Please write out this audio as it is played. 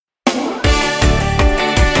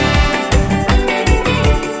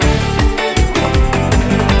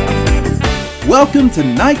Welcome to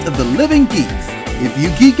Night of the Living Geeks. If you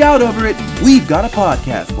geek out over it, we've got a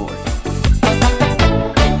podcast for it.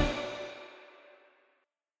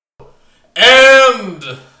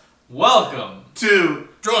 And welcome to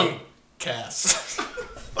Drunkcast.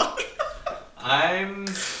 I'm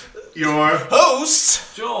your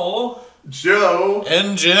host, Joel, Joe,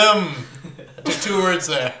 and Jim. I took 2 words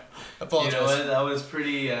there. I apologize. You know what? That was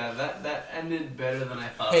pretty. That ended better than I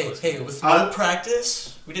thought. Hey, with no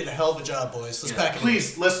practice, we did a hell of a job, boys. Let's pack it.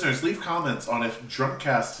 Please, listeners, leave comments on if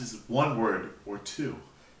Drunkcast is 1 word or 2.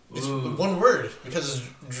 It's 1 word because it's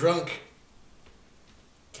drunk.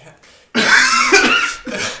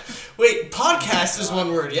 Wait, podcast is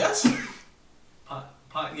 1 word, yes?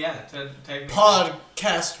 Technically.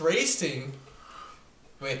 Podcast racing.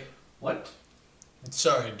 Wait. What?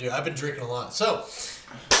 Sorry, dude. I've been drinking a lot. So,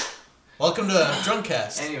 welcome to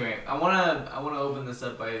Drunkcast. Anyway, I wanna open this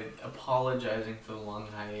up by apologizing for the long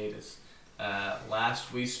hiatus.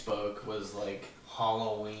 Last we spoke was like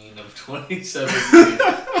Halloween of 2017.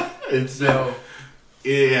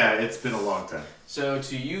 It's been a long time. So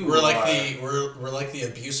to you, we're like the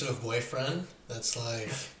abusive boyfriend. That's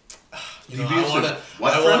like, the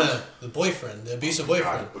boyfriend, the abusive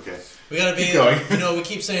boyfriend. God, okay. We gotta be, keep going. We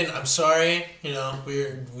keep saying I'm sorry. We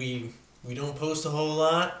don't post a whole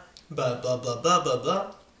lot, but blah blah blah blah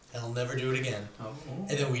blah. I'll never do it again. Oh.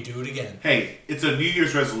 And then we do it again. Hey, it's a New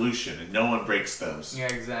Year's resolution, and no one breaks those. Yeah,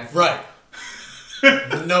 exactly. Right.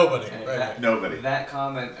 Nobody. Hey, right. Nobody. That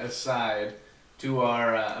comment aside, to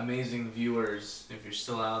our amazing viewers, if you're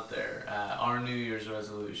still out there, our New Year's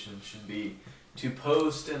resolution should be to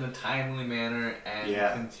post in a timely manner and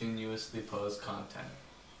continuously post content.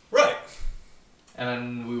 Right.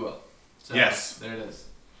 And we will. So, yes. There it is.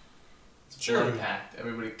 It's sure. blood-packed.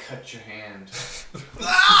 Everybody cut your hand.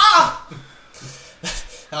 Ah!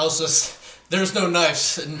 That was just... There's no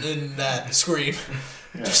knives in that scream.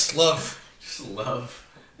 Yeah. Just love. Just love.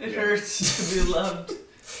 It hurts to be loved.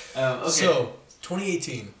 Okay. So,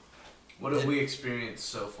 2018. What have we experienced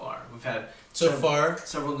so far? We've had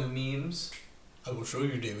several new memes. I will show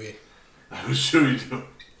you, Davey. I will show you, Joe.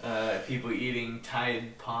 People eating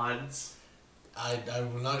Tide Pods. I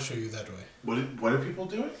will not show you that way. What are people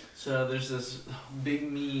doing? So there's this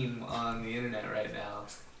big meme on the internet right now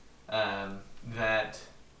that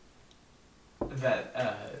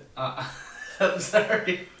I'm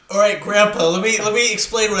sorry. All right, Grandpa. Let me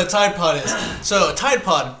explain what a Tide Pod is. So a Tide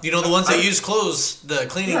Pod, the ones that use clothes, the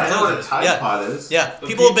cleaning clothes. I know what a Tide Pod is. Yeah,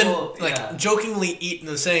 people have been jokingly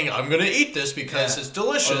saying, "I'm gonna eat this because it's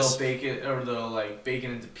delicious." Or they'll bake it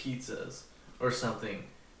into pizzas or something,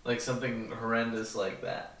 like something horrendous like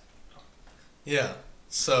that. Yeah.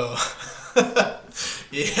 So,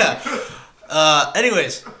 yeah.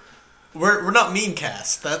 Anyways. We're not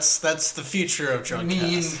Meancast. That's the future of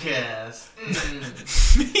Drunkcast. Meancast.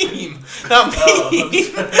 Meme, not meme.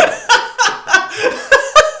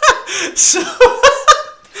 So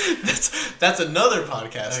that's another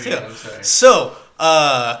podcast too. I'm sorry. So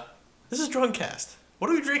this is Drunkcast.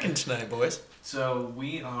 What are we drinking tonight, boys? So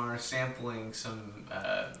we are sampling some.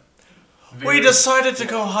 We decided to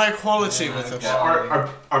go high quality with it. Yeah,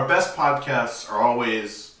 our best podcasts are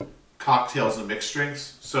always cocktails and mixed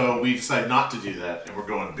drinks, so we decided not to do that, and we're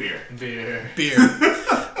going beer. Beer.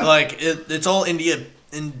 Like it's all India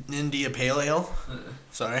Pale Ale.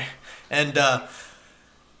 Sorry, and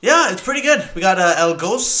yeah, it's pretty good. We got El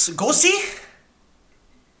Gosi.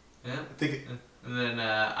 Yeah. I think. And then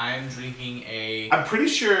I'm drinking I'm pretty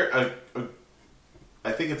sure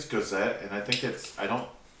I think it's Gosette, and I think that's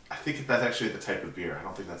actually the type of beer. I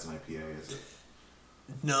don't think that's an IPA, is it?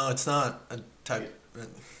 No, it's not a type.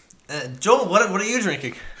 Joel, what are you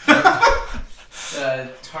drinking?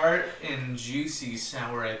 Tart and Juicy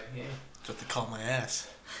Sour IPA. That's what they call my ass.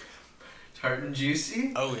 Tart and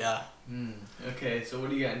Juicy? Oh, yeah. Okay, so what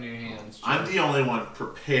do you got in your hands, Joe? I'm the only one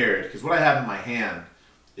prepared, because what I have in my hand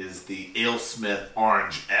is the AleSmith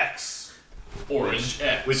Orange X.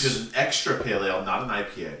 X. Which is an extra pale ale, not an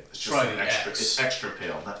IPA. It's just Try an the extra. X. It's extra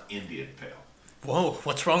pale, not Indian pale. Whoa,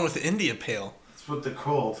 what's wrong with India Pale? That's what they're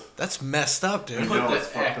called. That's messed up, dude. Put it's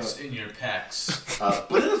the fucked X up. in your pecs.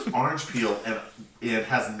 But it has orange peel and it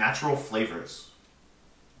has natural flavors.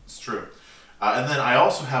 It's true. And then I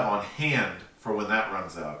also have on hand, for when that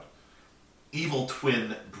runs out, Evil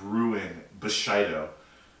Twin Brewing Bushido.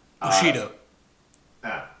 Bushido.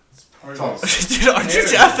 Yeah. It's part all- of Dude, aren't you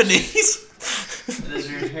Japanese? It is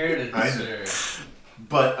your heritage, I know. sir.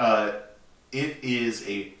 But it is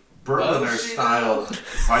a Berliner-style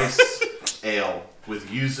Weiss ale with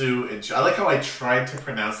yuzu and... I like how I tried to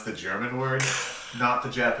pronounce the German word, not the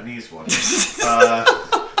Japanese one.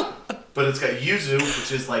 But it's got yuzu,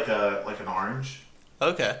 which is like an orange,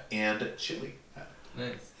 Okay. and chili.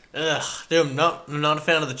 Nice. Ugh, dude, I'm not a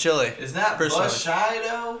fan of the chili. Is that personally.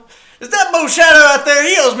 Bushido? Is that Bo Shadow out there?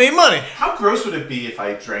 He owes me money. How gross would it be if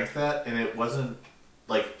I drank that and it wasn't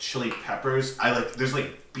like chili peppers? There's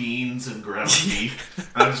like beans and ground beef,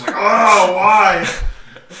 and I'm just like, oh, why?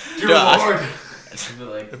 Dear Yeah, Lord.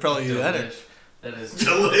 Like, They'd probably do better. That is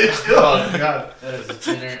Delicious. Oh my god. That is a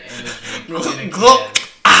dinner and a drink in a Glug. can.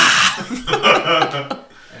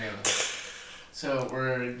 Anyway, so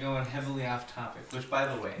we're going heavily off topic. Which,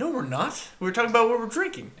 by the way, No, we're not. We're talking about what we're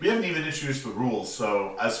drinking. We haven't even introduced the rules,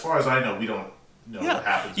 so as far as I know, we don't know what Yeah.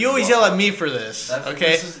 happens. You always yell at me for this. That's-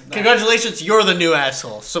 Okay. this is- Congratulations, you're the new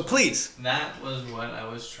asshole. So please. that was what I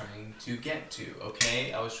was trying to get to.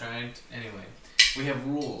 Okay, Anyway, we have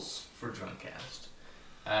rules for Drunkcast.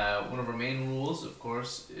 One of our main rules, of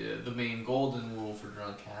course, the main golden rule for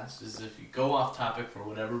Drunkcast is if you go off topic for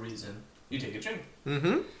whatever reason, you take a drink.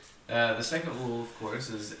 Mm-hmm. The second rule, of course,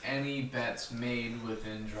 is any bets made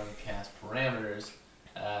within Drunkcast parameters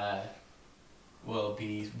will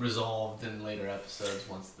be resolved in later episodes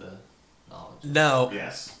once the knowledge. Now,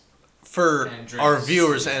 Yes. for And drinks. our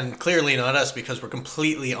viewers, and clearly not us because we're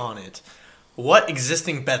completely on it, what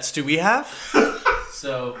existing bets do we have?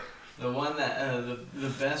 So the one that the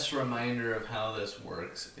best reminder of how this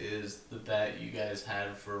works is the bet you guys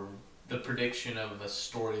had for the prediction of a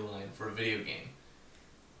storyline for a video game.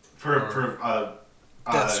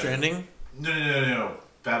 Death Stranding? No.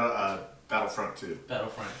 Battlefront 2.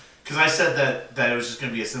 Battlefront. Because I said that it was just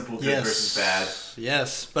going to be a simple good versus bad.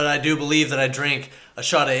 Yes, but I do believe that I drank a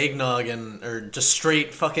shot of eggnog or just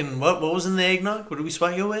straight fucking what was in the eggnog? What did we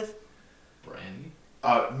spike it with? Brandy.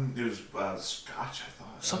 It was scotch, I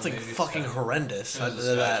thought. Something maybe fucking Scotch. horrendous It was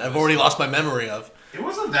a that Scotch I've already lost my memory of. It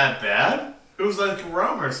wasn't that bad. It was like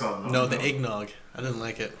rum or something. No, the eggnog. I didn't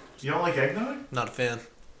like it. You don't like eggnog? Not a fan.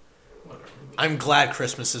 Whatever. I'm glad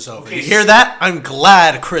Christmas is over. Okay, You hear that? I'm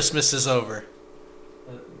glad Christmas is over.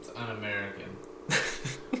 It's un-American.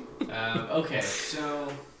 Okay,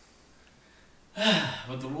 so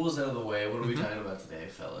with the rules out of the way, what are we talking about today,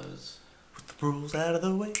 fellas? With the rules out of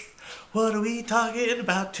the way, what are we talking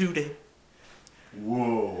about today?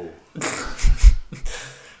 Whoa.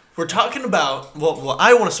 We're talking about, what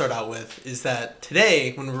I want to start out with is that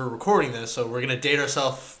today, when we're recording this, so we're going to date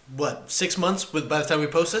ourselves, 6 months by the time we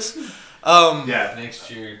post this? Yeah.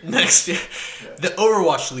 Next year. Next year. Yeah. The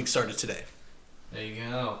Overwatch League started today. There you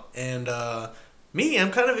go. And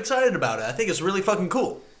I'm kind of excited about it. I think it's really fucking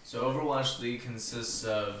cool. So Overwatch League consists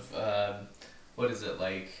of, what is it,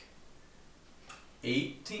 like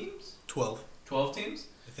 8 teams? 12, 12 teams?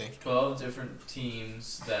 I think. 12 different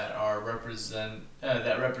teams that are represent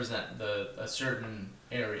a certain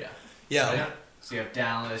area. Yeah. Right? So you have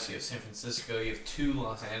Dallas, you have San Francisco, you have 2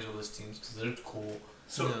 Los Angeles teams because they're cool.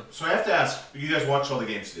 So, Yeah. so I have to ask, you guys watched all the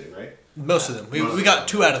games today, right? Most of them. We Most of got them.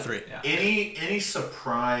 2 out of 3. Yeah. Any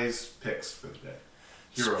surprise picks for today?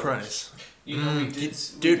 Heroes. Surprise. You know, we dude.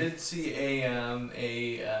 did see a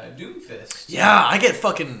Doomfist. Yeah, I get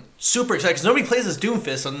fucking super excited because nobody plays as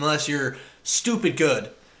Doomfist unless you're stupid good,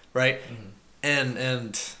 right? Mm-hmm.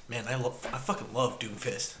 And man, I fucking love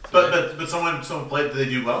Doomfist. But someone played. Did they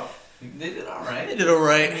do well? They did all right. They did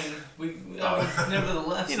alright. I mean,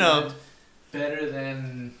 nevertheless, You know. did better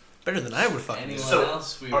than Better than I would fucking do. anyone So,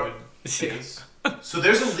 else we are- would face. So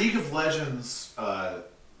there's a League of Legends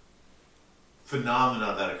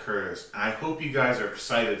phenomena that occurs, and I hope you guys are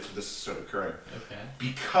excited for this to start occurring Okay.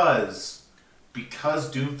 because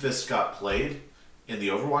Doomfist got played in the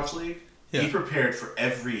Overwatch League. Yeah. He prepared for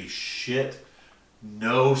every shit,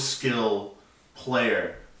 no skill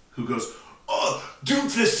player who goes, "Oh,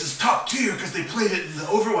 Doomfist is top tier because they played it in the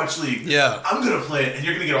Overwatch League. Yeah. I'm gonna play it," and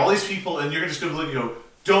you're gonna get all these people, and you're just gonna look and go,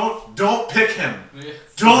 "Don't pick him. Yeah.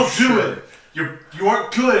 Don't For do sure. it. You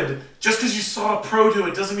aren't good. Just because you saw a pro do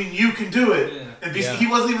it doesn't mean you can do it." Yeah. And Yeah. he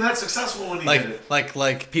wasn't even that successful when he did it.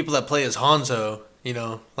 Like people that play as Hanzo, you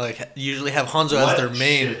know, like usually have Hanzo as What their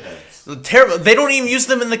main. shitheads. Terrible. They don't even use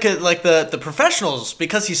them in the professionals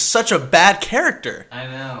because he's such a bad character. I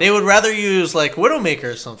know. They would rather use like Widowmaker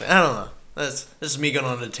or something. I don't know. This is me going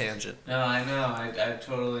on a tangent. No, I know. I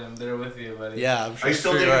totally am there with you, buddy. Yeah, I'm sure. Are you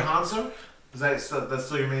still sure dating are. Hanzo? Is that's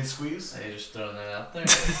still your main squeeze? Are you just throwing that out there?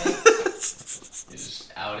 You're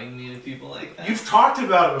just outing me to people like that? You've talked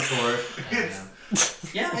about it before. I know.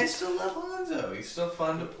 Yeah, I still love Hanzo. He's still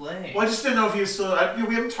fun to play. Well, I just didn't know if you still.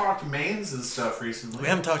 We haven't talked mains and stuff recently. We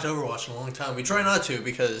haven't talked Overwatch in a long time. We try not to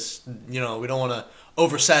because we don't want to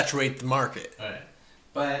oversaturate the market. Alright.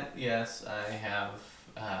 But, yes, I have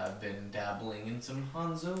been dabbling in some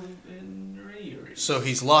Hanzo and Ryuri. So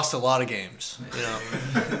he's lost a lot of games. You know,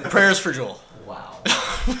 prayers for Joel. Wow.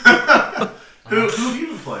 Who have you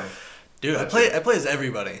been playing? Dude, I play as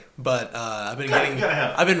everybody, but I've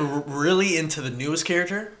been really into the newest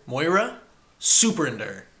character, Moira. Super into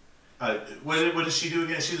her. What does she do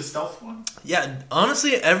again? Is she the stealth one? Yeah,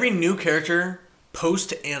 honestly, every new character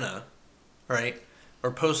post Anna, right,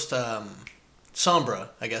 or post Sombra,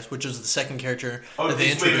 I guess, which is the second character that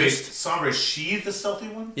they introduced. Wait, Sombra, is she the stealthy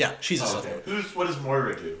one? Yeah, she's the stealthy one. What does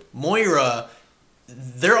Moira do? Moira,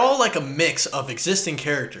 they're all like a mix of existing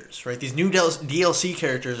characters, right? These new DLC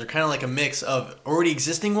characters are kind of like a mix of already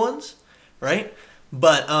existing ones, right?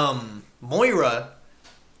 But Moira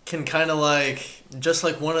can kind of like, just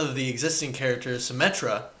like one of the existing characters,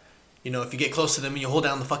 Symmetra, you know, if you get close to them and you hold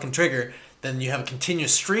down the fucking trigger, then you have a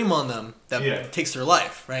continuous stream on them that takes their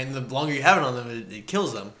life, right? And the longer you have it on them, it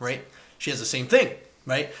kills them, right? She has the same thing,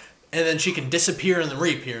 right? And then she can disappear and then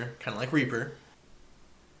reappear, kind of like Reaper,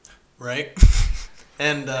 right?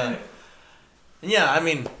 And yeah, I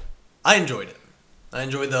mean, I enjoyed it. I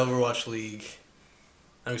enjoyed the Overwatch League.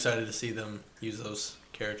 I'm excited to see them use those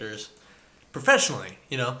characters professionally,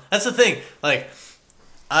 you know? That's the thing. Like,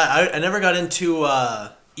 I never got into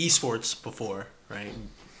esports before, right?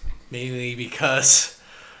 Mainly because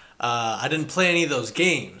I didn't play any of those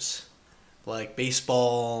games. Like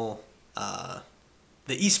baseball, the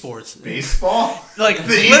esports. Baseball? Like,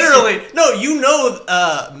 literally. No, you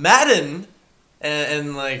know, Madden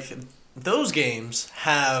and like, those games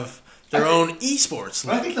have their own esports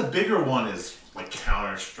league. I think the bigger one is like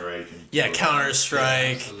Counter-Strike.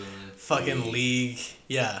 Counter-Strike, fucking League.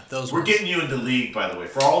 Yeah, those We're ones. getting you into League, by the way.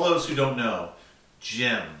 For all those who don't know,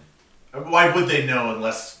 Jim. Why would they know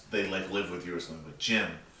unless they like live with you or something? But Jim.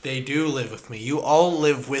 They do live with me. You all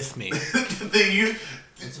live with me.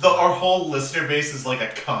 Our whole listener base is like a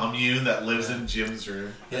commune that lives in Jim's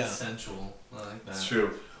room. That's sensual. I like that. That's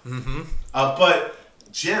true. Mm-hmm. But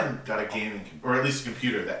Jim got a gaming, or at least a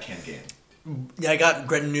computer that can game. Yeah, I got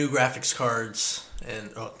new graphics cards and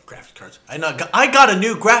graphics cards. I got a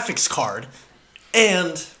new graphics card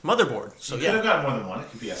and motherboard. So you could have gotten more than one. It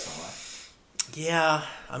could be SLI. Yeah,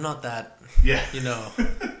 I'm not that. Yeah. You know,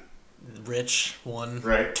 rich. One.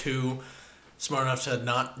 Right. Two. Smart enough to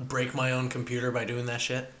not break my own computer by doing that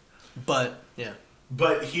shit. But yeah.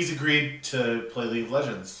 But he's agreed to play League of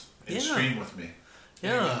Legends and stream with me.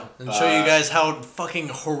 Yeah, and show you guys how fucking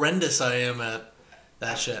horrendous I am at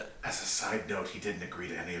that shit. As a side note, he didn't agree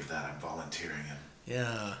to any of that. I'm volunteering him.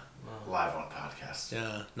 Yeah. Live on podcast.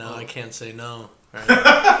 Yeah, now I can't say no. Right?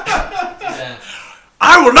 Yeah.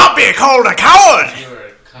 I will not be called a coward! You are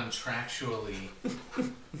contractually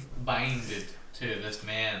binded to this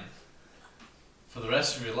man for the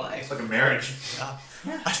rest of your life. It's like a marriage.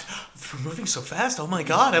 We're moving so fast. Oh my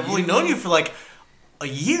god, I've only known you for like a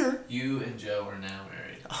year. You and Joe are now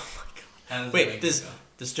married. Oh my god. How does Wait, that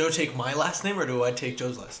does Joe take my last name or do I take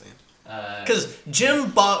Joe's last name? Because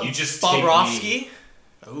Jim Bobrovsky.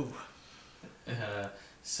 Oh.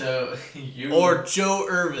 So you or Joe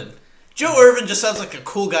Irvin. Joe Irvin just sounds like a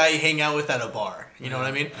cool guy you hang out with at a bar. You know what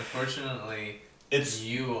I mean? Unfortunately, it's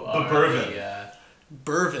you are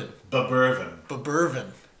Bourbon.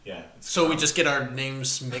 Bourbon. Yeah. So we just get our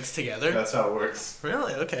names mixed together? That's how it works.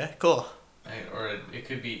 Really? Okay, cool. Or it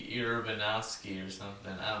could be Urbanowski or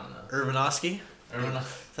something. I don't know. Urbanowski?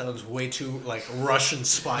 Sounds way too, like, Russian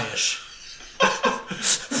spyish.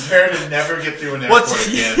 Prepare to never get through an airport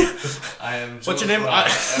again. I am What's your name?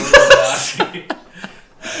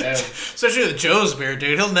 Especially with Joe's beard,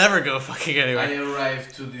 dude. He'll never go fucking anywhere. I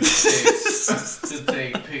arrived to the States to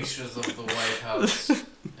take pictures of the White House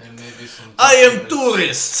and maybe some. I am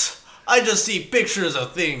tourist. I just see pictures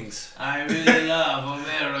of things. I really love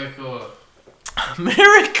America.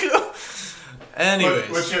 America.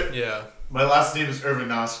 Anyways, yeah. My last name is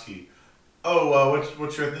Urbanowski. Oh,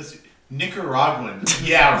 what's your ethnicity? Nicaraguan.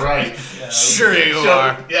 Yeah, right. Yeah, sure you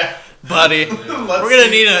are. Yeah. Buddy, we're gonna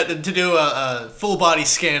need to do a full body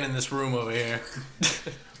scan in this room over here.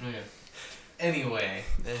 Okay. Anyway.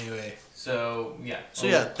 So yeah,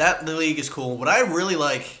 that the league is cool. What I really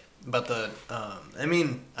like about the,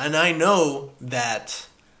 and I know that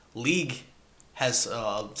League has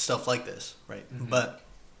stuff like this, right? Mm-hmm. But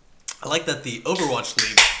I like that the Overwatch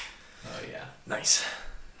League. Oh yeah. Nice.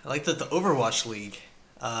 I like that the Overwatch League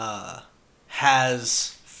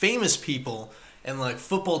has famous people and like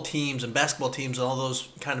football teams and basketball teams and all those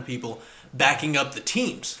kind of people backing up the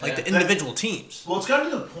teams, like the individual teams. Well, it's gotten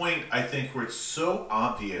to the point, I think, where it's so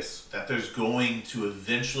obvious that there's going to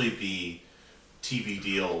eventually be TV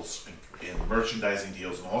deals and merchandising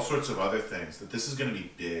deals and all sorts of other things, that this is going to be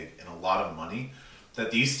big and a lot of money,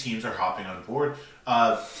 that these teams are hopping on board.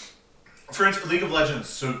 For instance, League of Legends.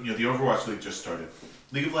 So the Overwatch League just started.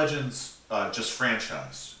 League of Legends just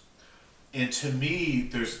franchised, and to me,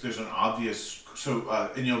 there's an obvious. So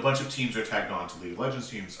a bunch of teams are tagged on to League of Legends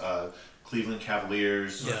teams. Cleveland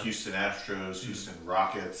Cavaliers, Houston Astros, Houston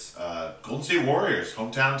Rockets, Golden State Warriors,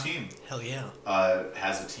 hometown team. Hell yeah.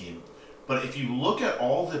 Has a team. But if you look at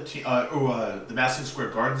all the the Madison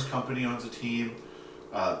Square Gardens company owns a team.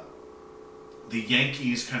 The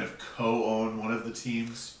Yankees kind of co-own one of the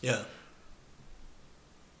teams. Yeah.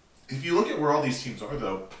 If you look at where all these teams are,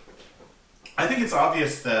 though, I think it's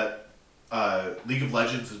obvious that League of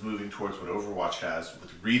Legends is moving towards what Overwatch has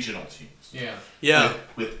with regional teams. Yeah. Yeah.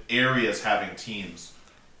 With areas having teams.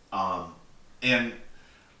 And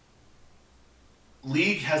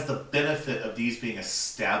League has the benefit of these being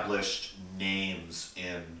established names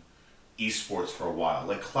in esports for a while.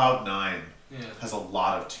 Like Cloud9 has a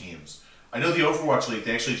lot of teams. I know the Overwatch League,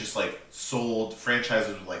 they actually just sold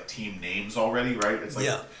franchises with team names already, right? It's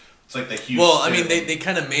it's like the Houston. Well, I mean, they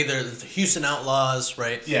kind of made the Houston Outlaws,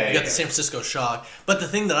 right? Yeah, you got the San Francisco Shock. But the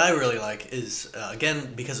thing that I really like is,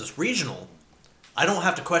 again, because it's regional, I don't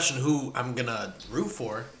have to question who I'm going to root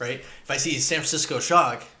for, right? If I see San Francisco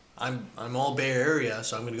Shock, I'm all Bay Area,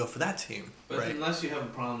 so I'm going to go for that team, but right? Unless you have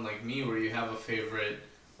a problem like me where you have a favorite,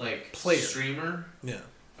 player. streamer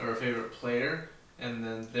or a favorite player, and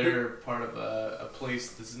then they're part of a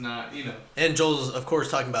place that's not, And Joel's, of course,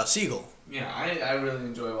 talking about Seagull. Yeah, I really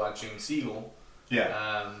enjoy watching Seagull.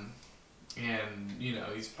 Yeah. And,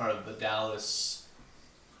 he's part of the Dallas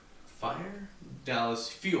Fire? Dallas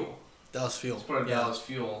Fuel. Dallas Fuel. He's part of Dallas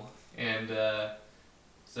Fuel. And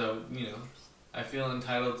so, I feel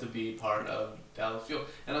entitled to be part of Dallas Fuel.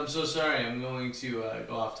 And I'm so sorry, I'm going to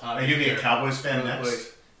go off topic. Are you going to be a Cowboys fan next?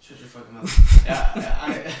 Quick. Shut your fucking mouth.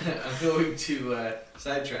 I'm going to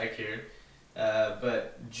sidetrack here.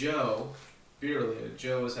 But Joe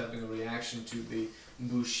was having a reaction to the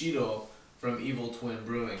Bushido from Evil Twin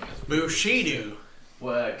Brewing. Bushido.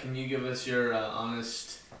 What? Can you give us your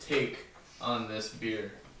honest take on this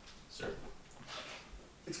beer, sir?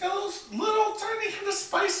 It's got a little tiny hint of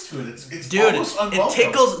spice to it. It's Dude, almost unwelcome.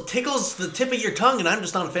 It tickles the tip of your tongue, and I'm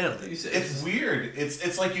just not a fan of it. It's weird.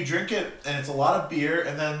 It's like you drink it, and it's a lot of beer,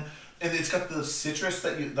 and it's got the citrus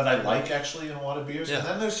that I like actually in a lot of beers, and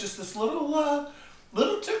then there's just this little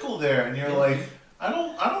tickle there, and you're like, I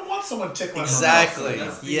don't want someone tickling exactly. my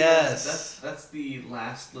mouth. Yes. That's the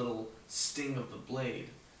last little sting of the blade.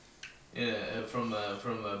 From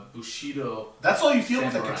a Bushido. That's all you feel with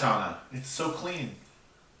a samurai. katana. It's so clean.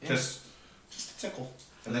 Yeah. Just a tickle,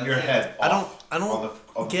 and then your head. I off don't on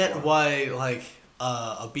the get floor. why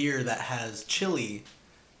a beer that has chili,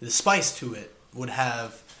 the spice to it, would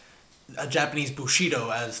have a Japanese Bushido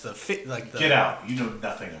as the Get out! You know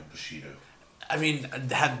nothing of Bushido. I mean, do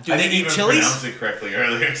I they didn't eat even chilies? pronounce it correctly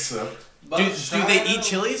earlier, so. Do they eat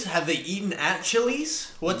chilies? Have they eaten at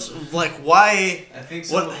Chili's? What's why? I think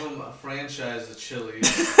some what? of them franchise the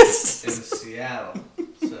Chili's in Seattle.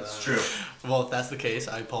 So It's true. Well, if that's the case,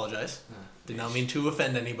 I apologize. Did not mean to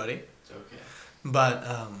offend anybody. It's okay. But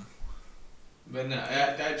But no,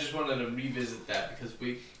 I just wanted to revisit that because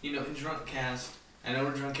we, in Drunkcast, I know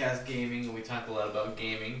we're Drunkcast Gaming and we talk a lot about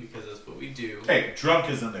gaming because that's what we do. Hey, Drunk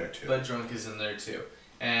is in there too. But Drunk is in there too.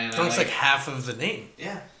 And Drunk's like half of the name.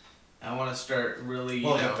 Yeah. I want to start really,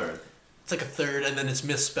 well, a third. It's like a third, and then it's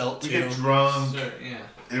misspelt We too. get drunk. yeah.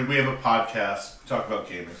 And we have a podcast. We talk about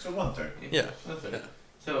gaming. So 1/3. Yeah. 1/3. Yeah.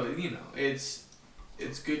 So,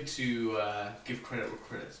 it's good to give credit where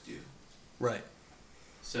credit's due. Right.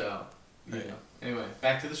 So, Right. Anyway,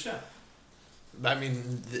 back to the show. I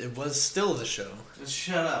mean, it was still the show. Just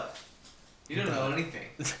shut up. You don't know anything.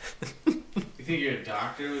 You think you're a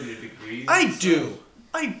doctor with your degree? I do.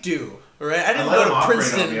 All right. I didn't let go him to operate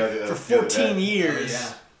Princeton on me for the other 14 day. years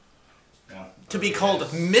Yeah. Yeah. to be called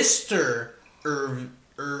Mr. What's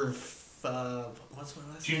my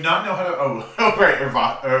last Do you name? not know how to? Oh, right.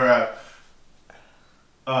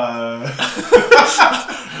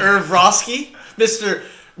 Irvrovsky? Mr.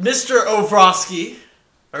 Ovrosky.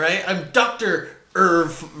 All right. I'm Dr.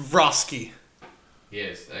 Irvrovsky.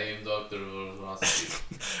 Yes, I am Dr. Vorosky.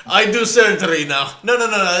 I do surgery now. No.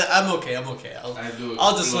 I'm okay. I'll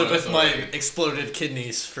just live with my exploratory. exploded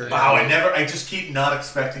kidneys for. Wow, I just keep not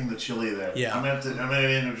expecting the chili there. Yeah. I'm gonna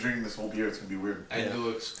end up drinking this whole beer. It's gonna be weird. I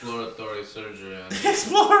do exploratory surgery on you.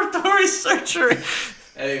 Exploratory surgery.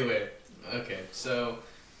 Anyway, okay, so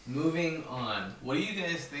moving on. What do you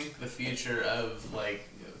guys think the future of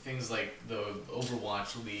things like the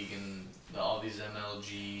Overwatch League and all these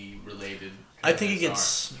MLG related? I think it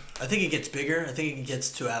gets bigger. I think it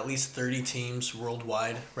gets to at least 30 teams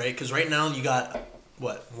worldwide, right? Because right now you got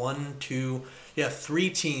three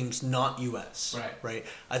teams not U.S. Right. Right.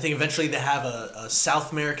 I think eventually they have a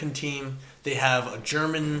South American team. They have a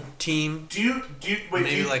German team.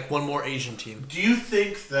 Maybe like one more Asian team. Do you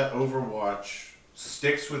think that Overwatch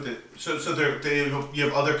sticks with it? So you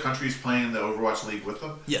have other countries playing in the Overwatch League with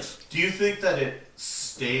them? Yes. Do you think that it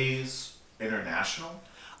stays international?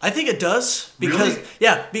 I think it does because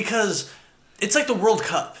Really? because it's like the World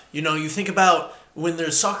Cup. You know, you think about when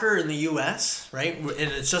there's soccer in the U.S., right,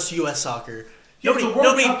 and it's just U.S. soccer. The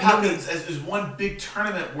World Cup happens as one big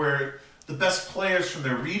tournament where the best players from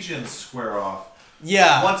their regions square off.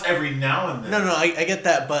 Yeah. Once every now and then. No, I get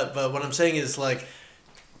that, but what I'm saying is like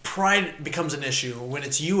pride becomes an issue when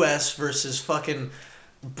it's U.S. versus fucking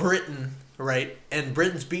Britain, right? And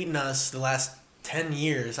Britain's beaten us the last 10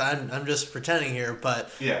 years. I'm just pretending here,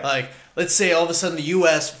 but like let's say all of a sudden the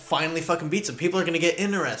U.S. finally fucking beats them. People are gonna get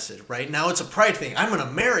interested, right? Now it's a pride thing. I'm an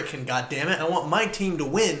American, goddammit. I want my team to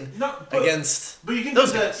win against. But you can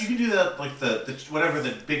those do that. guys. You can do that like the whatever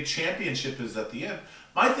the big championship is at the end.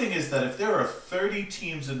 My thing is that if there are 30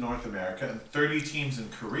 teams in North America and 30 teams in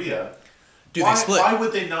Korea. Do they split? Why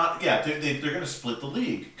would they not? Yeah, they're going to split the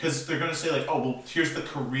league because they're going to say like, oh well, here's the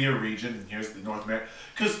Korea region and here's the North America.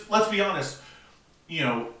 Because let's be honest, you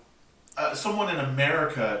know, someone in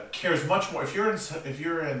America cares much more. If you're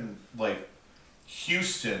in like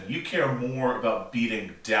Houston, you care more about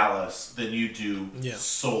beating Dallas than you do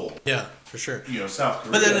Seoul. Yeah, for sure. You know, South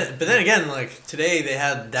Korea. But then again, like today they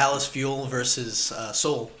had Dallas Fuel versus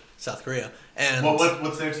Seoul, South Korea, and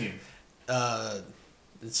what's their team?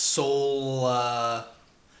 It's Seoul.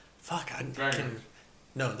 Dragon.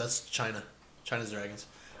 No, that's China. China's Dragons.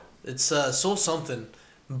 It's Seoul something,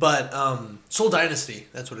 but Seoul Dynasty.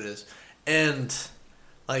 That's what it is. And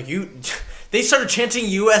like they started chanting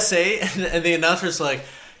USA, and the announcer's like,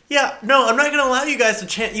 "Yeah, no, I'm not gonna allow you guys to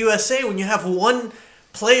chant USA when you have one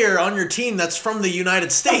player on your team that's from the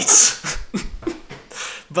United States."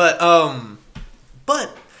 but I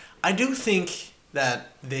do think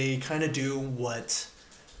that they kind of do what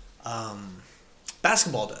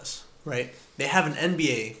basketball does, right? They have an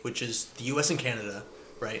NBA, which is the U.S. and Canada,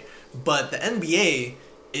 right? But the NBA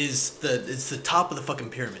is the top of the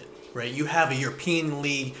fucking pyramid, right? You have a European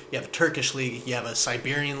league, you have a Turkish league, you have a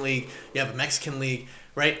Siberian league, you have a Mexican league,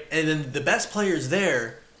 right? And then the best players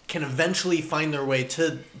there can eventually find their way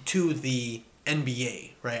to the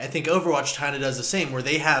NBA, right? I think Overwatch kind of does the same, where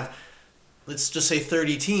they have, let's just say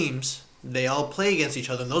 30 teams. They all play against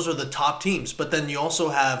each other, and those are the top teams. But then you also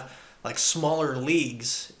have like smaller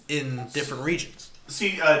leagues in different regions.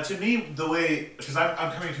 See, to me, the way, because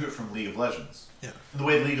I'm coming to it from League of Legends. Yeah. The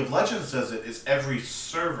way League of Legends does it is every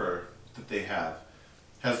server that they have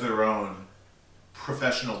has their own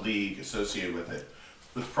professional league associated with it,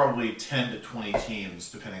 with probably 10 to 20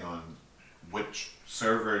 teams, depending on which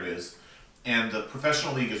server it is. And the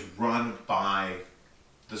professional league is run by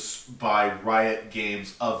Riot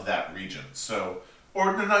Games of that region. So,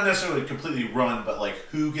 or not necessarily completely run, but like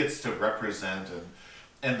who gets to represent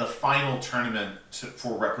and the final tournament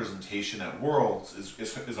for representation at Worlds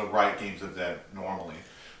is a Riot Games event normally.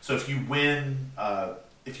 So if you win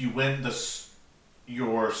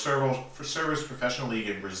your server's professional league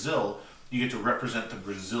in Brazil, you get to represent the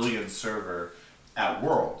Brazilian server at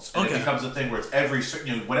Worlds, and it becomes a thing where it's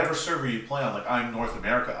whatever server you play on. Like I'm North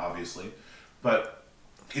America, obviously, but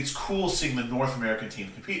it's cool seeing the North American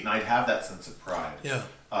team compete, and I'd have that sense of pride. Yeah.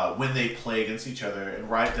 When they play against each other, and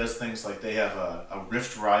Riot does things like they have a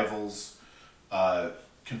Rift Rivals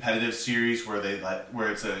competitive series where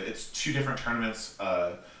it's two different tournaments,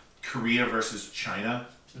 Korea versus China,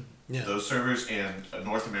 those servers, and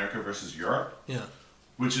North America versus Europe. Yeah.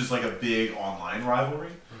 Which is like a big online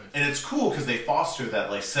rivalry, and it's cool because they foster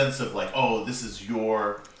that like sense of like, oh, this is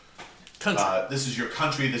your country. This is your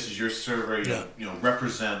country. This is your server. You know,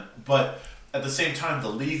 represent. But at the same time, the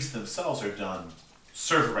leagues themselves are done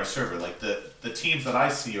server by server. Like the teams that I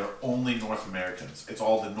see are only North Americans. It's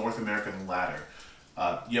all the North American ladder.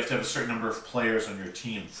 You have to have a certain number of players on your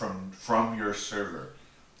team from your server.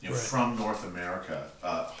 From North America,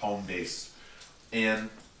 home base, and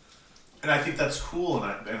I think that's cool,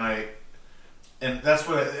 and that's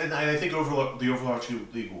what I think the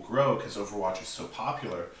Overwatch League will grow because Overwatch is so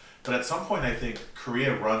popular. But at some point, I think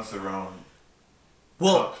Korea runs their own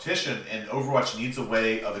competition, and Overwatch needs a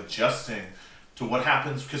way of adjusting to what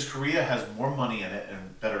happens because Korea has more money in it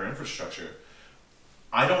and better infrastructure.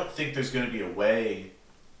 I don't think there's going to be a way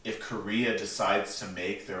if Korea decides to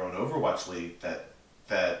make their own Overwatch League that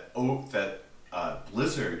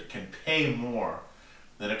Blizzard can pay more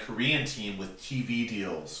than a Korean team with TV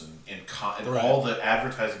deals and all the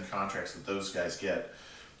advertising contracts that those guys get.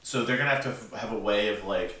 So they're gonna have to have a way of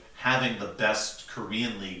like having the best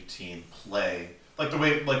Korean League team play like the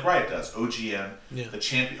way like Riot does. OGN, the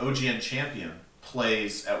OGN champion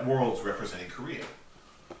plays at Worlds representing Korea.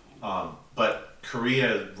 But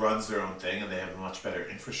Korea runs their own thing, and they have a much better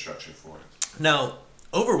infrastructure for it. Now,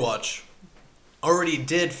 Overwatch already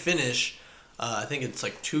did finish. I think it's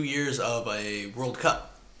like 2 years of a World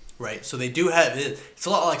Cup, right? So they do have it. It's a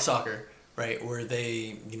lot like soccer, right? Where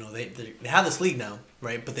they have this league now,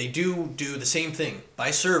 right? But they do the same thing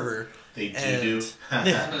by server. They do.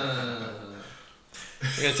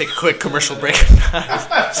 We're gonna take a quick commercial break.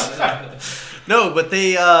 No, but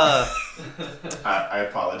they. I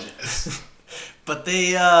apologize. But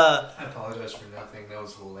they. I apologize for nothing. That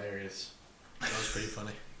was hilarious. That was pretty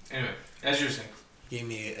funny. Anyway, as you were saying. Gave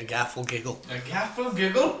me a gaffle giggle. A gaffle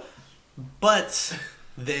giggle? But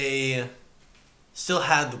they still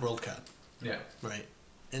had the World Cup. Yeah. Right.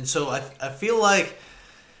 And so I feel like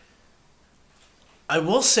I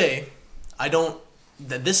will say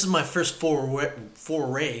that this is my first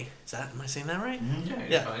foray. Am I saying that right? Mm-hmm.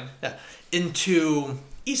 Yeah, fine. Yeah. Into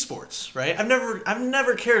esports, right? I've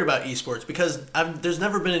never cared about esports because there's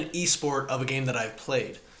never been an esport of a game that I've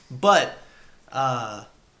played. But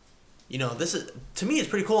this is, to me, it's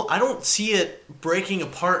pretty cool. I don't see it breaking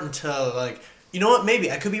apart until, like, you know what?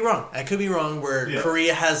 Maybe I could be wrong. Where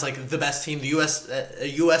Korea has like the best team. The U.S.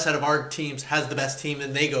 out of our teams has the best team,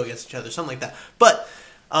 and they go against each other, something like that. But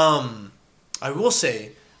I will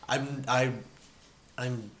say I'm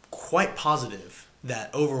quite positive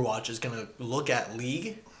that Overwatch is going to look at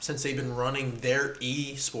League, since they've been running their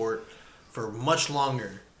e-sport for much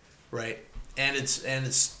longer, right? And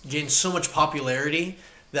it's gained so much popularity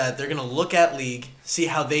that they're going to look at League, see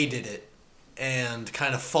how they did it, and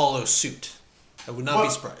kind of follow suit. I would not be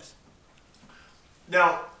surprised.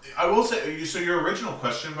 Now, I will say, so your original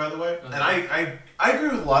question, by the way, and I agree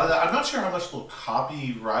with a lot of that. I'm not sure how much they'll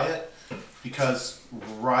copy Riot, because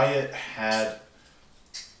Riot had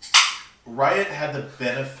the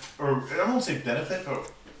benefit, or I won't say benefit, but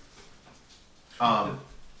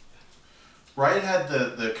Riot had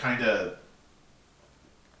the kind of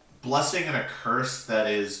blessing and a curse that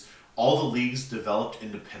is all the leagues developed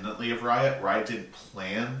independently of Riot. Riot didn't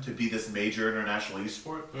plan to be this major international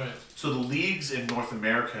esport. Right. So the leagues in North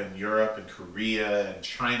America and Europe and Korea and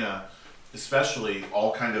China especially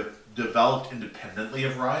all kind of developed independently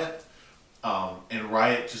of Riot. And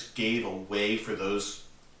Riot just gave a way for those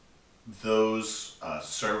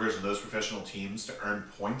servers and those professional teams to earn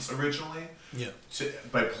points originally. Yeah.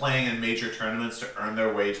 By playing in major tournaments to earn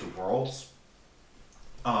their way to Worlds.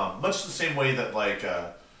 Much the same way that, like,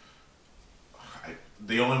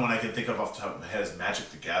 the only one I can think of off the top of my head is Magic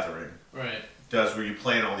the Gathering. Right. Does, where you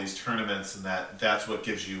play in all these tournaments, and that's what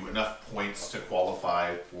gives you enough points to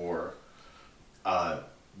qualify for the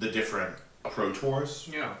different Pro Tours.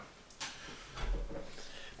 Yeah.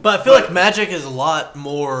 But I feel like Magic is a lot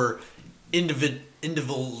more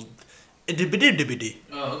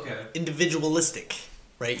individualistic,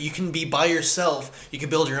 right? You can be by yourself, you can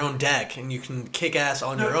build your own deck, and you can kick ass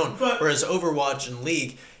on your own. Whereas Overwatch and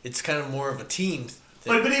League, it's kind of more of a team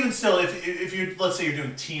thing. But even still, if you, let's say you're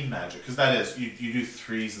doing team Magic, because that is, you do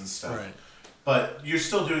threes and stuff. Right. But you're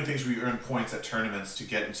still doing things where you earn points at tournaments to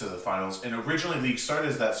get into the finals. And originally League started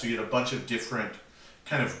as that, so you had a bunch of different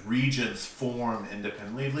kind of regions form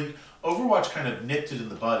independently of League. Overwatch kind of nipped it in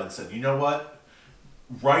the bud and said, you know what?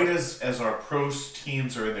 Right as our pros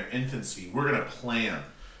teams are in their infancy, we're going to plan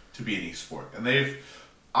to be an esport. And they've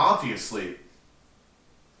obviously,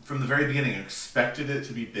 from the very beginning, expected it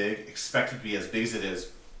to be big, expected to be as big as it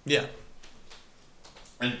is. Yeah.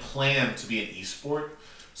 And planned to be an esport.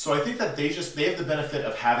 So I think that they have the benefit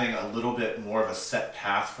of having a little bit more of a set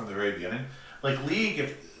path from the very beginning. Like League,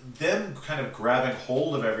 if them kind of grabbing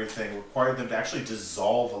hold of everything required them to actually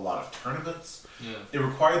dissolve a lot of tournaments. Yeah. It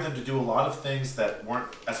required them to do a lot of things that weren't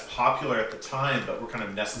as popular at the time, but were kind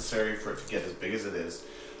of necessary for it to get as big as it is.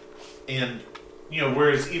 And,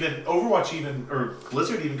 whereas even Overwatch or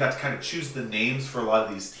Blizzard even got to kind of choose the names for a lot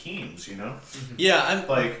of these teams, Mm-hmm. Yeah,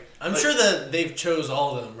 I'm sure that they've chose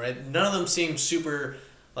all of them, right? None of them seem super,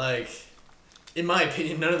 in my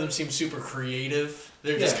opinion, none of them seem super creative.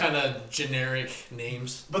 They're just kind of generic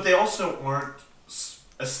names. But they also aren't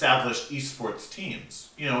established esports teams.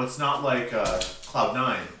 It's not like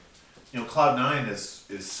Cloud9. Cloud9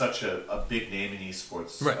 is such a big name in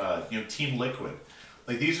esports. Right. Team Liquid.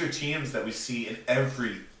 Like, these are teams that we see in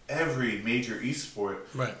every major esport.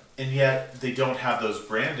 Right. And yet they don't have those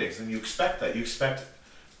brandings, and you expect that. You expect,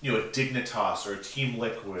 a Dignitas or Team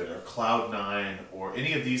Liquid or Cloud9 or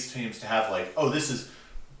any of these teams to have, like,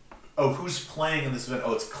 oh, who's playing in this event?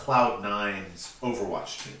 Oh, it's Cloud9's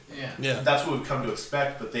Overwatch team. Yeah. That's what we've come to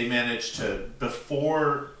expect, but they managed to,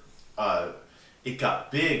 before it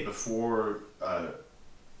got big, before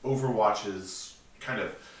Overwatch's kind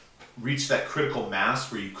of reached that critical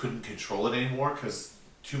mass where you couldn't control it anymore because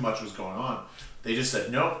too much was going on, they just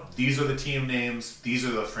said, nope, these are the team names, these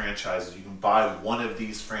are the franchises. You can buy one of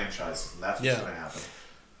these franchises, and that's what's going to happen.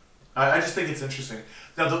 I just think it's interesting.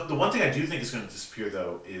 Now, the one thing I do think is going to disappear,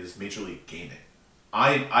 though, is Major League Gaming.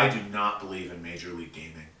 I do not believe in Major League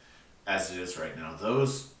Gaming as it is right now.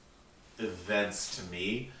 Those events, to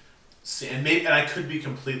me, and I could be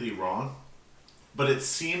completely wrong, but it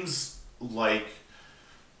seems like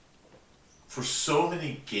for so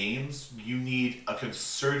many games, you need a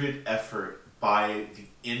concerted effort by the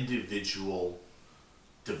individual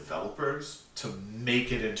developers to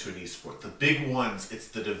make it into an esport. The big ones, it's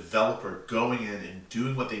the developer going in and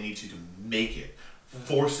doing what they need to make it,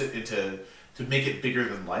 force it into, to make it bigger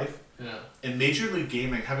than life. Yeah. In Major League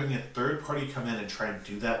Gaming, having a third party come in and try and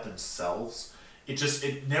do that themselves,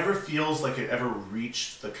 it never feels like it ever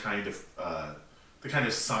reached the kind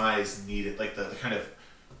of size needed, like the kind of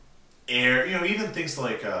air, even things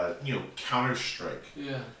like Counter-Strike.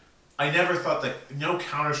 Yeah. I never thought that no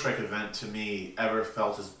Counter-Strike event to me ever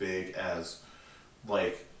felt as big as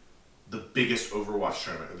like the biggest Overwatch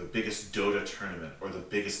tournament or the biggest Dota tournament or the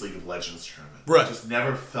biggest League of Legends tournament. Right. It just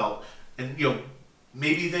never felt, and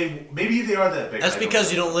maybe they are that big. That's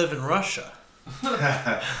because you don't live in Russia.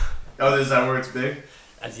 Oh, is that where it's big?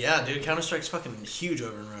 Yeah, dude, Counter-Strike's fucking huge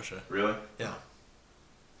over in Russia. Really? Yeah.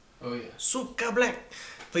 Oh yeah. Suka Black.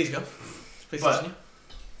 Please go. Please But- continue.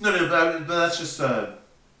 No, but that's just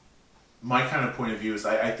my kind of point of view. Is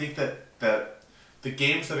I think that the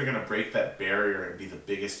games that are going to break that barrier and be the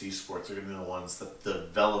biggest esports are going to be the ones that the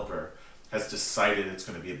developer has decided it's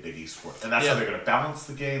going to be a big esport, and that's how they're going to balance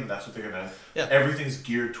the game. And that's what they're going to. Yeah. Everything's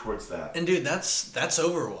geared towards that. And dude, that's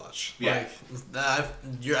Overwatch. Yeah.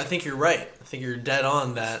 I think you're right. I think you're dead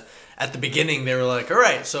on that. At the beginning, they were like, "All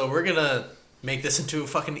right, so we're gonna make this into a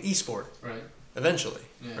fucking esport." Right. Eventually,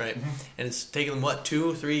 Yeah. right? And it's taken them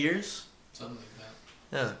 2-3 years. Something like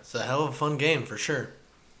that. Yeah, it's a hell of a fun game for sure.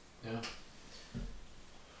 Yeah.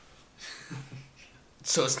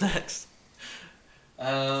 So it's next.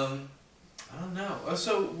 I don't know.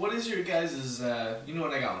 So, what is your guys', you know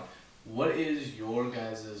what, I got one. What is your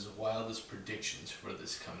guys' wildest predictions for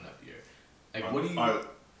this coming up year? Like, what do you...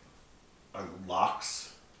 Are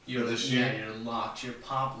locks for this year? Yeah, your locks, your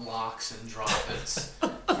pop locks and drop-its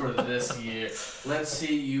for this year. Let's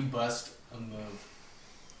see you bust a move.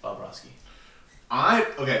 Bob Roski. I'm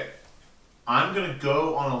going to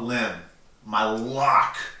go on a limb. My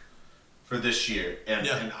lock for this year. And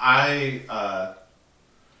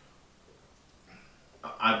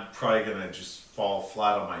I'm probably going to just fall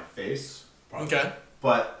flat on my face. Okay.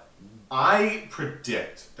 But I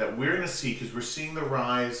predict that we're going to see, because we're seeing the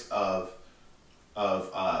rise of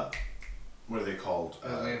what are they called?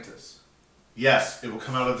 Atlantis. Yes, it will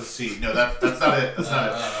come out of the sea. No, that's not it. That's not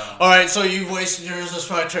it. All right, so you've wasted yours. That's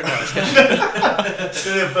why I turned out.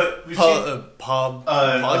 Yeah, but we've seen the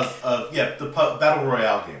battle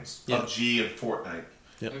royale games, PUBG and Fortnite.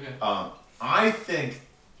 Yep. Okay. I think,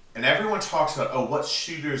 and everyone talks about, what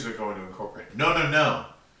shooters are going to incorporate. No.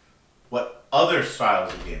 What other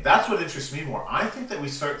styles of game? That's what interests me more. I think that we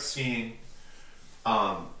start seeing.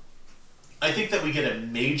 I think that we get a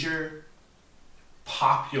major,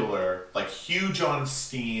 popular, like huge on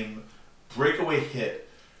Steam, breakaway hit,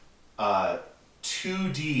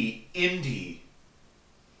 2D indie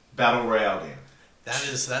battle royale game. That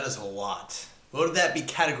is a lot. What would that be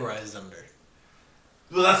categorized under?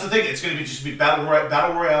 Well, that's the thing. It's going to be battle royale.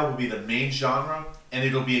 Battle royale will be the main genre, and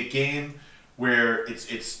it'll be a game where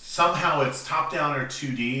it's somehow it's top down or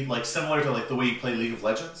 2D, like similar to like the way you play League of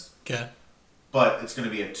Legends. Okay. But it's going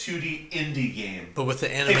to be a 2D indie game. But with the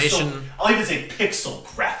animation... I'll even say pixel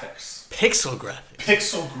graphics. Pixel graphics?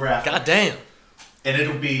 Pixel graphics. God damn. And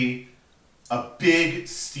it'll be a big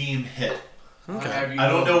Steam hit. Okay. I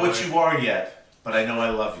don't know what you are yet, but I know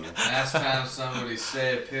I love you. Last time somebody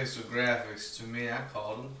said pixel graphics to me, I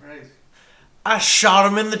called them crazy. I shot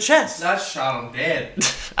him in the chest. I shot him dead.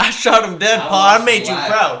 I shot him dead, Paul. I made you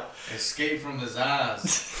proud. Escaped from his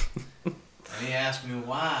eyes. And he asked me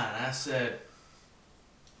why, and I said,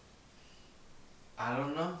 I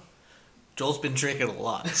don't know. Joel's been drinking a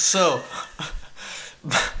lot. So,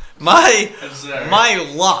 my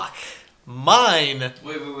lock. Mine.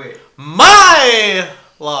 Wait. My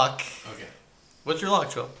lock. Okay. What's your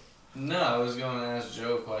lock, Joel? No, I was going to ask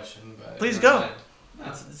Joe a question, but... Please go.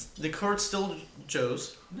 No. The court's still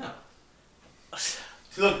Joe's. No.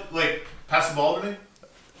 See, look, wait, pass the ball to me?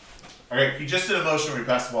 Okay, he just did a motion where he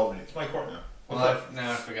passed the ball to me. It's my court now. Well,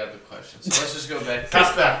 now I forgot the question. So let's just go back.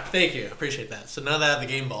 Pass back. Thank you. I appreciate that. So now that I have the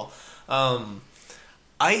game ball, I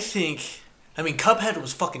mean, Cuphead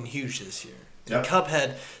was fucking huge this year. Yep.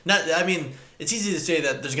 Cuphead, it's easy to say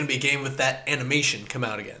that there's going to be a game with that animation come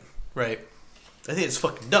out again, right? I think it's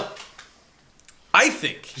fucking dumb. I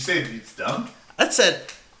think. Did you say it's dumb? I said,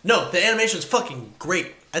 no, the animation's fucking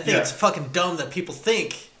great. I think Yeah. it's fucking dumb that people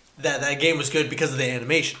think that game was good because of the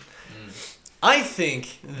animation. I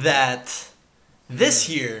think that this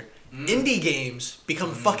year, indie games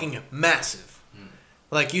become fucking massive.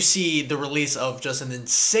 Like, you see the release of just an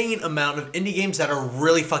insane amount of indie games that are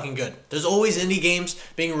really fucking good. There's always indie games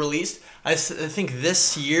being released. I think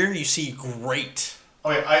this year you see great.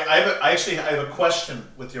 Okay, I have a question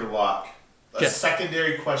with your lock. A Yeah.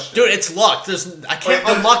 secondary question. Dude, it's locked. I can't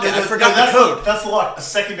Wait, unlock it. I forgot the code. That's the lock. A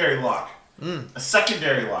secondary lock. A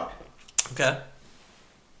secondary lock. Okay.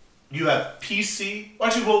 You have PC. Well,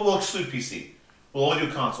 actually, we'll exclude PC. We'll only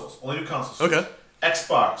do consoles. Okay.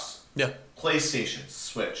 Xbox. Yeah. PlayStation.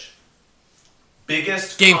 Switch.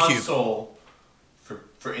 Biggest GameCube. console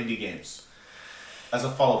for indie games. As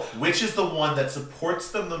a follow-up, which is the one that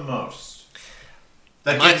supports them the most?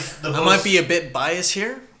 That gives the most. I might be a bit biased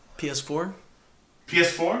here. PS4.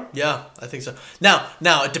 PS4? Yeah, I think so. Now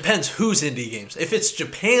it depends whose indie games. If it's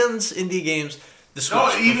Japan's indie games, the Switch.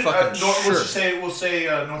 No, even sure. we'll say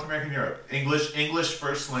North American, Europe, English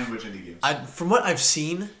first language indie games. From what I've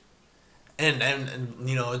seen, and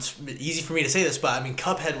you know, it's easy for me to say this, but I mean,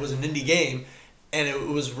 Cuphead was an indie game, and it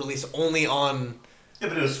was released only on. Yeah,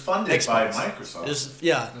 but it was funded Xbox. by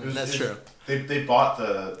Microsoft. That's true. They bought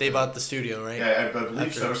the. They bought the studio, right? Yeah, I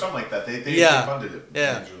believe so, or something like that. They funded it.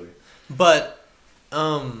 Yeah. Individually. But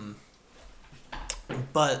I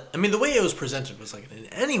mean, the way it was presented was like,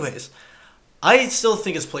 anyways, I still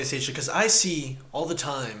think it's PlayStation because I see all the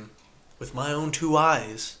time with my own two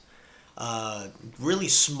eyes, really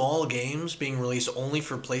small games being released only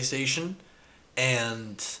for PlayStation,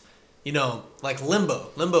 and you know, like Limbo.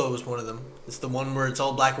 Limbo was one of them. It's the one where it's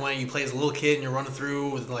all black and white. You play as a little kid and you're running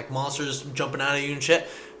through with like monsters jumping out of you and shit,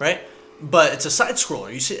 right? But it's a side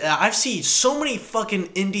scroller. You see, I've seen so many fucking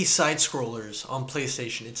indie side scrollers on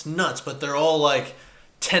PlayStation. It's nuts, but they're all like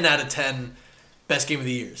 10 out of 10 best game of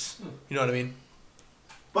the years. You know what I mean?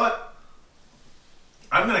 But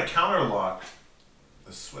I'm gonna counterlock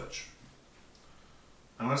the Switch.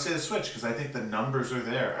 I'm gonna say the Switch because I think the numbers are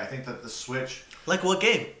there. I think that the Switch. Like what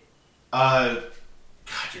game? God,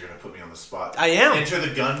 you're gonna put me on the spot. I am. Enter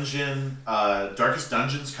the Gungeon. Darkest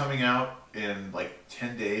Dungeon's coming out in like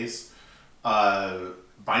 10 days.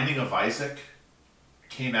 Binding of Isaac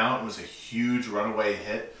came out and was a huge runaway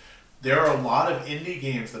hit. There are a lot of indie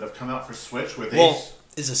games that have come out for Switch where they...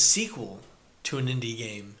 is a sequel to an indie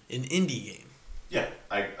game an indie game? Yeah,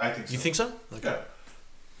 I think so. You think so? Okay. Yeah.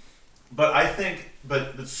 But I think...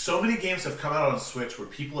 But so many games have come out on Switch where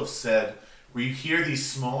people have said... Where you hear these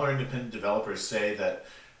smaller independent developers say that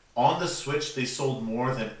on the Switch they sold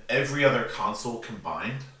more than every other console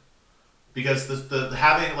combined. Because the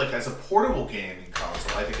having like as a portable gaming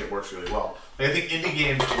console, I think it works really well. Like, I think indie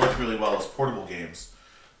games work really well as portable games,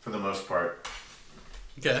 for the most part.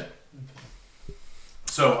 Okay.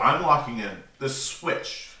 So I'm locking in the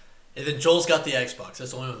Switch. And then Joel's got the Xbox.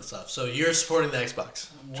 That's the only one that's left. So you're supporting the Xbox.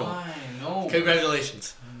 Joel. Why? No.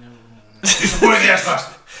 Congratulations. No. You're supporting the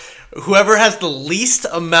Xbox. Whoever has the least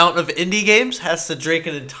amount of indie games has to drink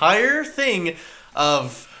an entire thing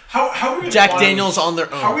of How are we gonna Jack quantify- Daniels on their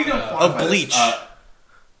own. How are we going to Of quantify Bleach. this?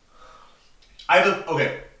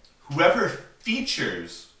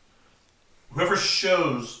 Whoever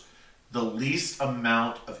shows the least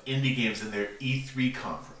amount of indie games in their E3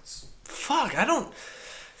 conference. Fuck, I don't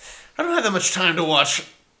have that much time to watch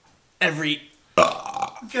every.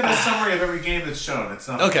 Get a summary of every game that's shown. It's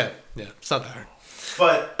not Okay, yeah, it's not that hard.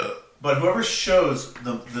 But whoever shows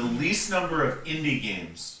the least number of indie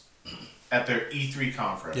games at their E3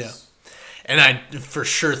 conference. Yeah. And I for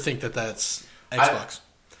sure think that's Xbox.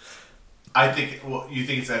 I think. Well, you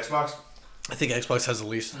think it's Xbox? I think Xbox has the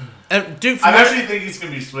least. And dude, I actually think it's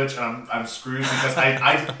gonna be Switch. I'm screwed because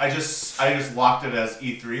I just locked it as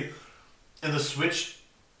E3, and the Switch.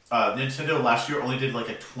 Nintendo last year only did like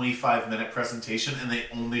a 25-minute presentation, and they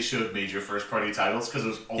only showed major first-party titles because it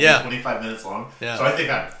was only 25 minutes long. Yeah. So I think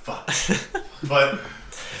I'm fucked. But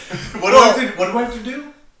what do I have to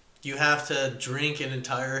do? you have to drink an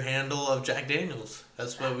entire handle of Jack Daniels.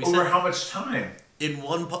 That's what we Over said. how much time? In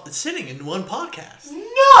one sitting in one podcast.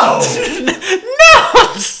 No. No.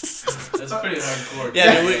 That's pretty hardcore.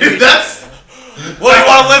 Yeah, That's. What, you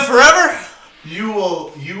want to live forever? You will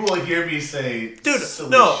hear me say, dude,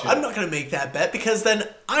 no, shit. I'm not going to make that bet because then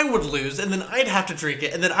I would lose and then I'd have to drink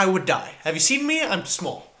it and then I would die. Have you seen me? I'm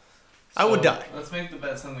small. I would die. Let's make the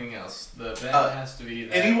bet something else. The bet has to be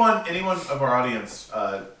that. Anyone of our audience,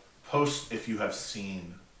 post if you have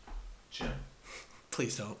seen Jim.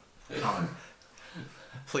 Please don't. Comment.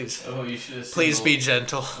 Please. Oh, you should have seen. Please be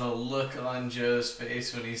gentle. The look on Joe's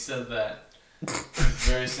face when he said that.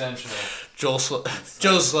 Very sensual.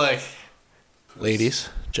 Joe's like, ladies,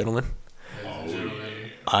 gentlemen,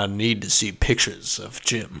 I need to see pictures of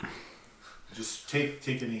Jim. Just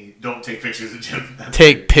don't take pictures of Jim.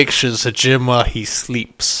 Take pictures of Jim while he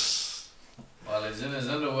sleeps. While he's in his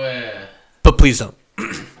underwear. But please don't.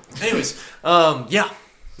 Anyways, yeah,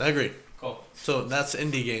 I agree. Cool. So that's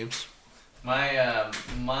indie games. My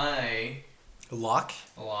lock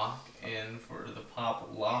in for the pop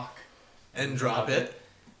lock and drop it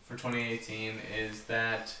for 2018 is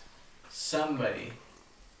that somebody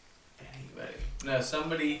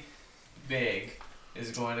big is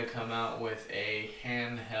going to come out with a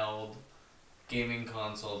handheld gaming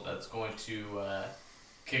console that's going to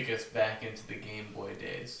kick us back into the Game Boy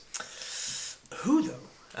days. Who though?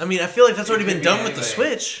 I mean, I feel like that's already been done with the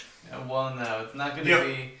Switch. Well, no, it's not going to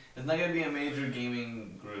be. It's not going to be a major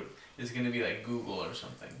gaming group. It's going to be like Google or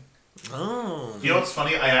something. Oh. You know what's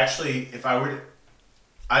funny? I've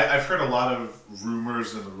heard a lot of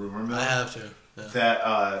rumors in the rumor mill. I have to. Yeah.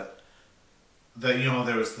 That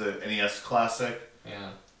there was the NES Classic.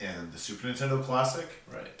 Yeah. And the Super Nintendo Classic.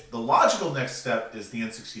 Right. The logical next step is the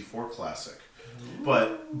N64 Classic.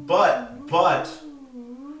 But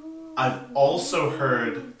I've also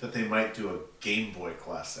heard that they might do a Game Boy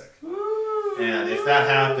Classic. And if that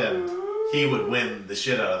happened, he would win the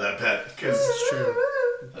shit out of that bet. Because it's true.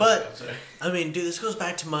 But, I mean, dude, this goes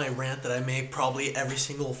back to my rant that I make probably every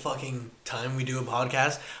single fucking time we do a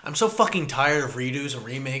podcast. I'm so fucking tired of redos and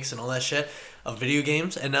remakes and all that shit of video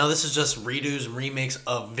games. And now this is just redos and remakes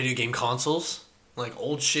of video game consoles. Like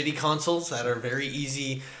old shitty consoles that are very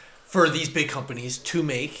easy for these big companies to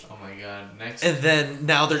make. Oh my god, next. And then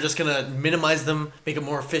now they're just going to minimize them, make it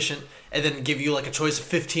more efficient, and then give you like a choice of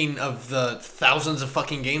 15 of the thousands of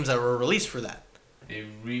fucking games that were released for that. They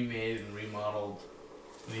remade and remodeled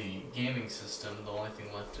the gaming system. The only thing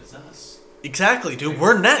left is us. Exactly, dude.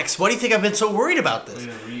 We're next. Why do you think I've been so worried about this?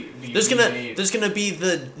 There's gonna be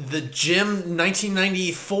the Jim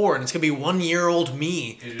 1994, and it's gonna be 1 year old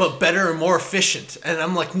me, but better and more efficient. And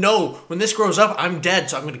I'm like, no. When this grows up, I'm dead,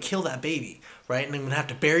 so I'm gonna kill that baby, right? And I'm gonna have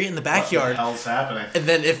to bury it in the backyard. What the hell's happening? And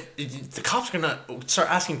then if the cops are gonna start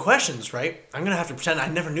asking questions, right? I'm gonna have to pretend I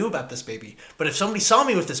never knew about this baby. But if somebody saw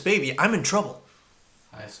me with this baby, I'm in trouble.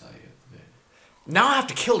 I saw you. Now I have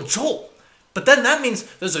to kill Joel. But then that means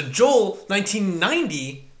there's a Joel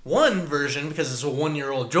 1991 version because it's a 1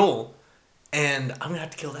 year old Joel. And I'm going to have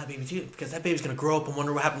to kill that baby too. Because that baby's going to grow up and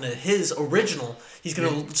wonder what happened to his original. He's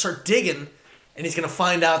going to start digging. And he's going to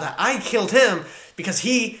find out that I killed him because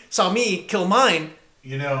he saw me kill mine.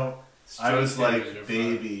 You know, I was like,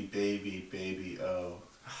 baby, oh.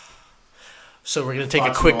 So we're going to take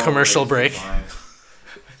a quick commercial break.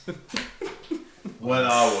 When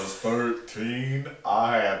I was 13,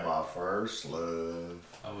 I had my first love.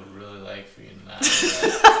 I would really like for you to not do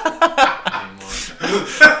that anymore.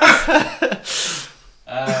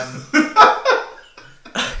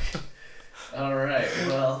 Alright,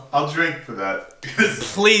 well. I'll drink for that.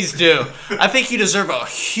 Please do. I think you deserve a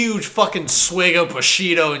huge fucking swig of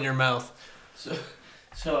Bushido in your mouth.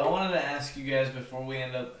 So I wanted to ask you guys before we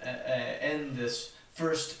end this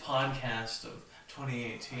first podcast of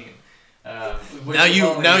 2018.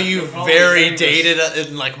 Now you very dated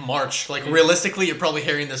in like March. Like realistically, you're probably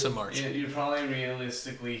hearing this in March. You're probably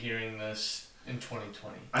realistically hearing this in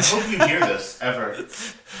 2020. I hope you hear this ever.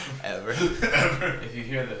 Ever. If you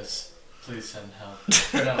hear this, please send help.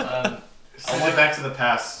 Send it back to the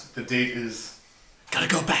past. The date is. Gotta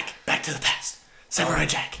go back to the past. Samurai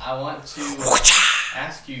Jack. I want to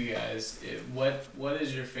ask you guys, what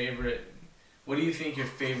is your favorite? What do you think your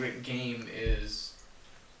favorite game is?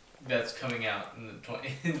 That's coming out in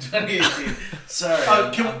 2018. Sorry.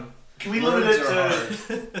 Can we limit it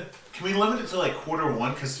to? Can we limit it to like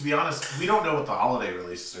Q1? Because to be honest, we don't know what the holiday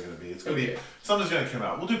releases are going to be. It's going to be something's going to come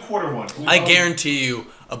out. We'll do Q1. I guarantee you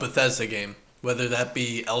a Bethesda game, whether that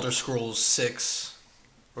be Elder Scrolls 6,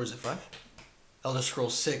 or is it 5? Elder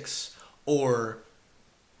Scrolls 6, or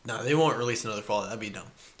no, they won't release another Fallout. That'd be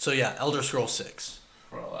dumb. So yeah, Elder Scrolls 6.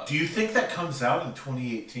 Do you think that comes out in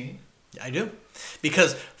 2018? I do.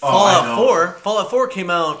 Because Fallout 4 came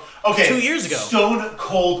out 2 years ago. Stone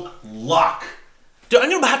Cold Lock. Dude, I'm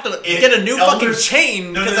going to have to get a new fucking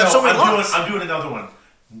chain because I have so many locks. I'm doing another one.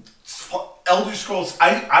 Elder Scrolls,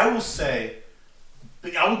 I will say,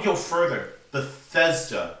 I will go further.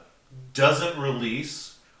 Bethesda doesn't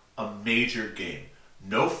release a major game.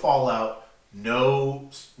 No Fallout, no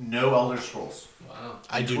Elder Scrolls. Wow.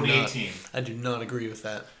 I do 2018. I do not agree with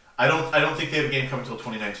that. I don't think they have a game coming until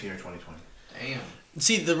 2019 or 2020. Damn.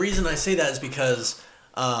 See, the reason I say that is because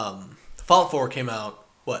Fallout 4 came out,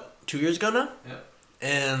 2 years ago now? Yep.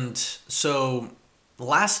 And so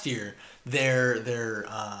last year, their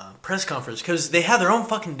press conference, because they have their own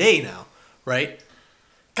fucking day now, right?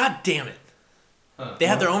 God damn it. Huh. They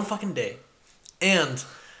have their own fucking day. And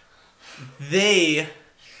they,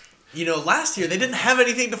 last year they didn't have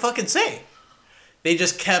anything to fucking say. They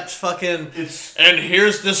just kept fucking, and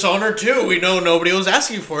here's Dishonored 2. We know nobody was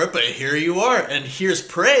asking for it, but here you are. And here's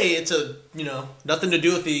Prey. It's nothing to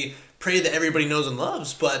do with the Prey that everybody knows and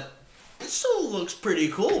loves, but it still looks pretty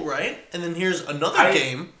cool, right? And then here's another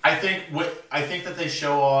game. I think that they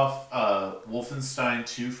show off Wolfenstein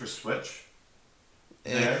 2 for Switch.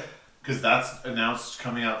 There. Because that's announced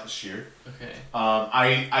coming out this year. Okay.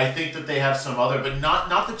 I think that they have some other, but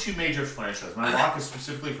not the two major franchises. My rock is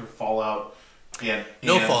specifically for Fallout.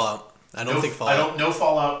 No Fallout. I don't think Fallout. No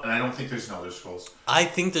Fallout, and I don't think there's an Elder Scrolls. I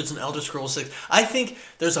think there's an Elder Scrolls 6. I think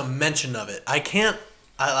there's a mention of it.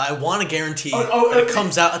 I want to guarantee that it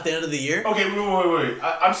comes out at the end of the year. Okay, wait.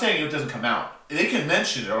 I'm saying it doesn't come out. They can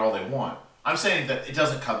mention it all they want. I'm saying that it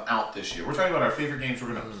doesn't come out this year. We're talking about our favorite games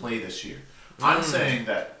we're going to play this year. I'm saying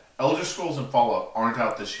that Elder Scrolls and Fallout aren't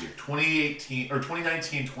out this year. 2018 or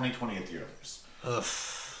 2019, 2020 at the earliest.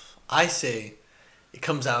 I say it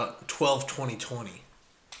comes out 12/20/20,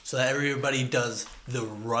 so that everybody does the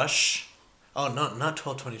rush. Oh, not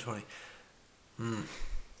 12/20/20.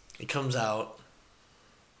 It comes out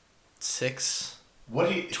 6.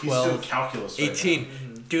 What he's doing calculus right 18. now.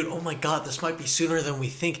 Mm-hmm. Dude, oh my god, this might be sooner than we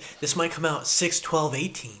think. This might come out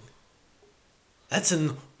 6/12/18. That's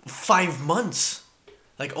in 5 months.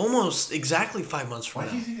 Like almost exactly 5 months from Why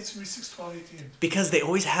now. do you think it's going to be 6/12/18? Because they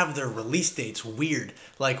always have their release dates weird.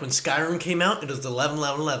 Like when Skyrim came out, it was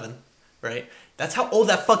 11/11/11, right? That's how old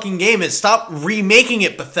that fucking game is. Stop remaking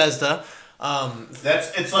it, Bethesda.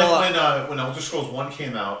 It's like when Elder Scrolls 1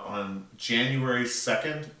 came out on January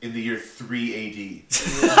 2nd in the year 3 AD.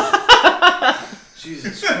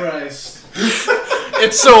 Jesus Christ.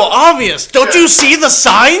 It's so obvious. Don't you see the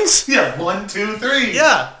signs? Yeah, 1, 2, 3.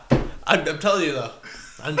 Yeah. I'm telling you though.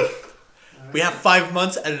 We have 5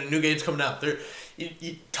 months and a new game's coming out.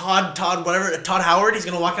 Todd Howard, he's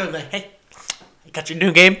gonna walk out and be like, "Hey, you got your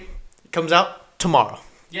new game? It comes out tomorrow."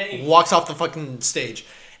 Yay. Walks off the fucking stage.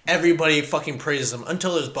 Everybody fucking praises him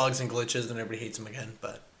until there's bugs and glitches, and everybody hates him again.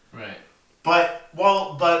 But Right. But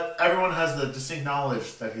everyone has the distinct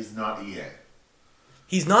knowledge that he's not EA.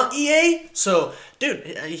 he's not EA, so dude,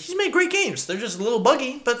 he's made great games. They're just a little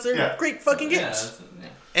buggy, but they're great fucking games. Yeah.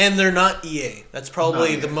 And they're not EA. That's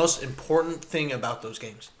probably Not the EA. most important thing about those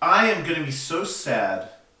games. I am going to be so sad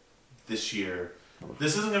this year.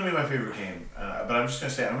 This isn't going to be my favorite game, but I'm just going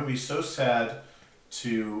to say I'm going to be so sad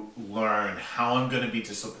to learn how I'm going to be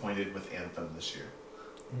disappointed with Anthem this year.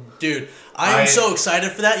 Dude, I am so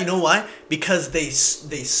excited for that. You know why? Because they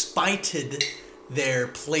spited their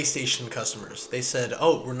PlayStation customers. They said,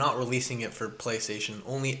 "Oh, we're not releasing it for PlayStation,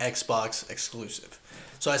 only Xbox exclusive."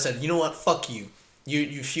 So I said, "You know what? Fuck you.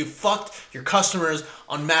 You fucked your customers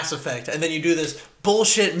on Mass Effect, and then you do this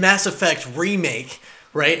bullshit Mass Effect remake,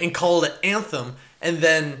 right? And call it Anthem, and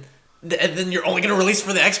then you're only gonna release it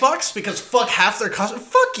for the Xbox because fuck half their customers.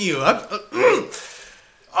 Fuck you."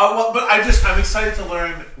 But I'm excited to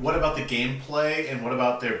learn what about the gameplay and what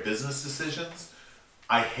about their business decisions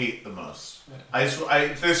I hate the most. There's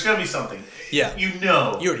going to be something. Yeah. You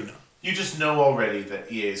already know. You just know already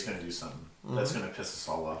that EA is going to do something that's going to piss us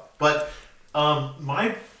all off. But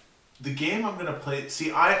the game I'm going to play...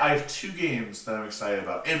 See, I have 2 games that I'm excited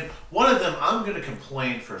about. And one of them I'm going to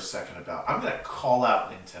complain for a second about. I'm going to call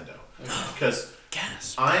out Nintendo. Because...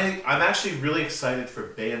 I'm actually really excited for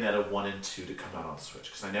Bayonetta 1 and 2 to come out on Switch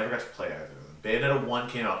because I never got to play either of them. Bayonetta 1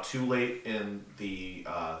 came out too late in the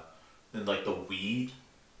Wii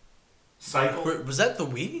cycle. Was that the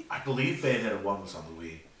Wii? I believe Bayonetta 1 was on the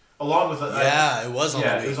Wii. Along with it was on the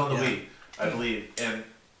Wii. Yeah, it was on the Wii, I believe. And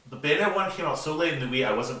the Bayonetta 1 came out so late in the Wii,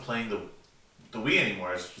 I wasn't playing the Wii anymore.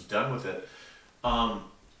 I just was done with it. So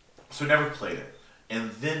I never played it.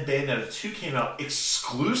 And then Bayonetta 2 came out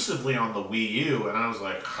exclusively on the Wii U, and I was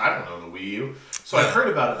like, I don't know the Wii U. So I heard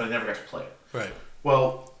about it, but I never got to play it. Right.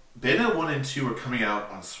 Well, Bayonetta 1 and 2 are coming out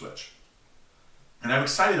on Switch. And I'm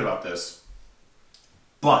excited about this.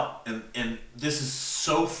 But, and this is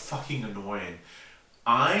so fucking annoying,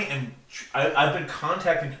 I've been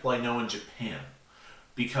contacting people I know in Japan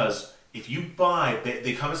because if you buy,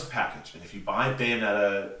 they come as a package, and if you buy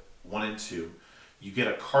Bayonetta 1 and 2, you get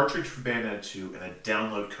a cartridge for Bayonetta 2 and a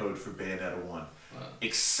download code for Bayonetta 1. Wow.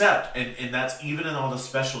 Except, and that's even in all the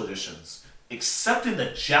special editions, except in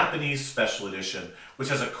the Japanese special edition, which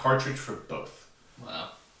has a cartridge for both. Wow.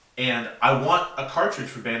 And I want a cartridge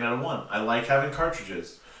for Bayonetta 1. I like having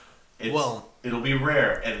cartridges. It'll be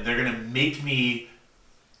rare, and they're going to make me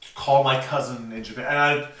call my cousin in Japan.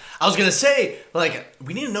 And I was going to say, like,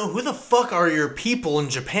 we need to know who the fuck are your people in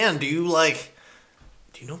Japan? Do you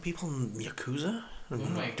know people in Yakuza? Oh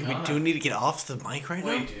my God. Do we need to get off the mic right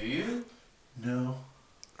now? Wait, do you? No.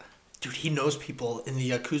 Dude, he knows people in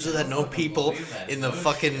the Yakuza that know people in the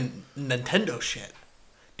fucking Nintendo shit.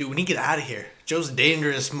 Dude, we need to get out of here. Joe's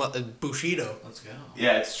dangerous Bushido. Let's go.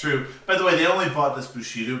 Yeah, it's true. By the way, they only bought this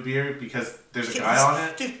Bushido beer because there's a guy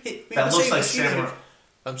on it that looks like Samurai.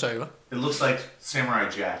 I'm sorry, what? It looks like Samurai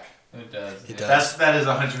Jack. It does. It does. That is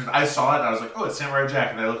 100%. I saw it and I was like, oh, it's Samurai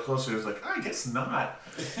Jack. And I looked closer and I was like, oh, I guess not.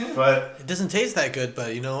 But it doesn't taste that good,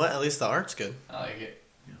 but you know what? At least the art's good. I like it.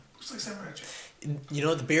 Yeah, looks like Samurai Jack. You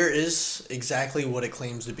know, the beer is exactly what it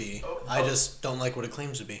claims to be. I just don't like what it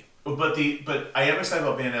claims to be. But I am excited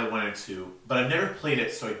about Bayonetta 1 and 2, but I've never played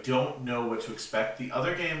it, so I don't know what to expect. The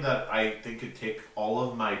other game that I think could take all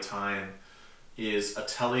of my time is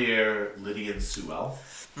Atelier Lydian Sewell,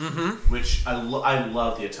 which I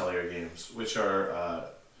love the Atelier games, which are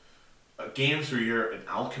games where you're an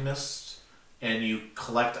alchemist and you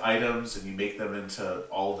collect items and you make them into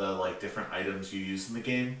all the like different items you use in the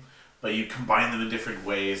game. But you combine them in different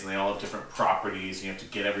ways, and they all have different properties, and you have to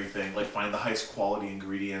get everything, like find the highest quality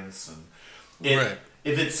ingredients. And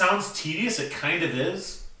if it sounds tedious, it kind of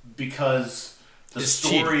is, because the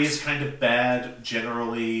story is kind of bad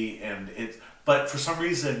generally, but for some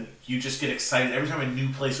reason, you just get excited. Every time a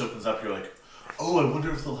new place opens up, you're like, oh, I wonder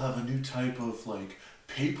if they'll have a new type of like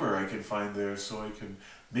paper I can find there so I can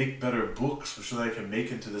make better books, or so that I can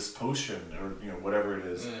make into this potion, or whatever it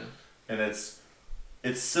is. Yeah. And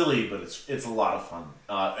it's silly, but it's a lot of fun.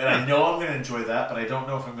 And I know I'm going to enjoy that, but I don't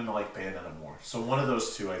know if I'm going to like Bayonetta more. So one of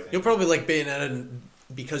those two, I think. You'll probably like Bayonetta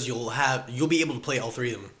because you'll be able to play all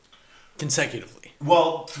three of them consecutively.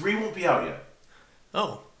 Well, 3 won't be out yet.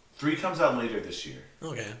 Oh. 3 comes out later this year.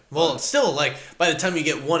 Okay. Well, it's still like by the time you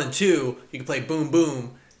get 1 and 2, you can play Boom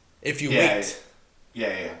Boom if you wait.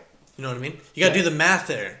 Yeah. You know what I mean? You got to do the math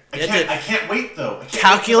there. I can't wait though.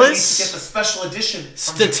 Calculus. I need to get the special edition.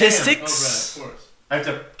 Statistics. Oh, right, of course. I have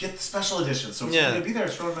to get the special edition, so it's going to be there a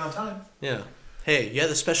short amount of time. Yeah. Hey, you have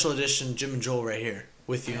the special edition Jim and Joel right here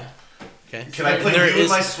with you. Okay. Can I put you in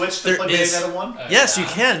my Switch to play Bayonetta 1? Yes, you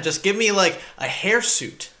can. Just give me like a hair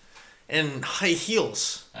suit and high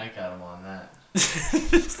heels. I got him on that. Hair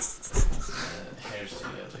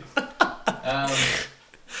suit at least.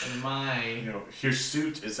 Hair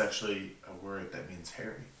suit is actually a word that means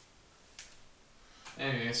hairy.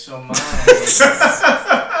 Anyway, so my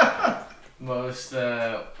most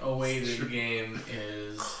awaited game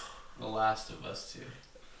is The Last of Us 2.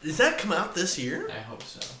 Does that come out this year? I hope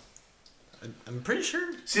so. I'm pretty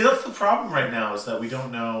sure. See, that's the problem right now, is that we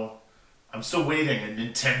don't know. I'm still waiting, and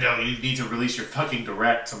Nintendo, you need to release your fucking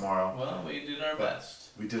Direct tomorrow. Well, we did our best.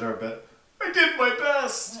 We did our best. I did my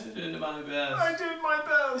best! I did my best. I did my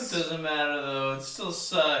best! It doesn't matter, though. It still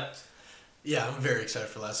sucked. Yeah, I'm very excited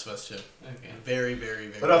for Last of Us 2. Okay. Very, very,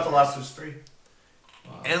 very. What about The Last of Us 3?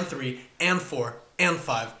 Wow. And 3, and 4, and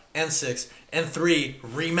 5, and 6, and 3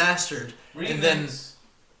 remastered. And then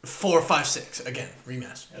 4, 5, 6 again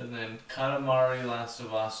remastered. And then Katamari Last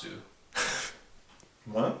of Us.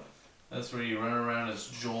 What? That's where you run around as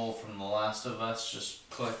Joel from The Last of Us, just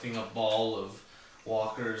collecting a ball of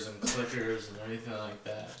walkers and clickers and everything like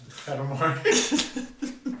that. Katamari.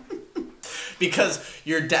 Because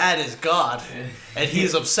your dad is God, and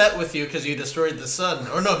he's upset with you because you destroyed the sun.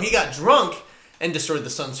 Or no, he got drunk and destroyed the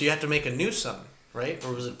sun, so you have to make a new sun, right?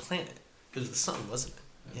 Or was it a planet? It was the sun, wasn't it?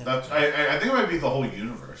 Yeah. I think it might be the whole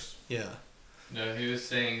universe. Yeah. No, he was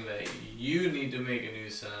saying that you need to make a new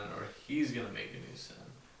sun, or he's going to make a new sun.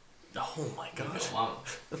 Oh my god.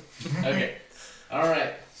 Okay.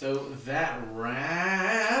 Alright, so that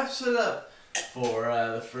wraps it up for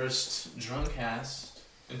the first Drunkcast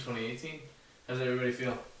in 2018. How does everybody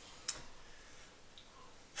feel?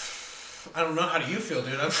 I don't know. How do you feel,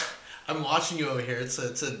 dude? I'm watching you over here. It's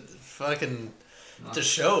a fucking it's a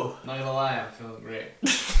show. Not gonna lie, I'm feeling great.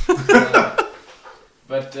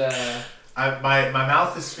 My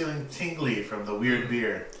mouth is feeling tingly from the weird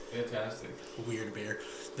beer. Fantastic. Weird beer.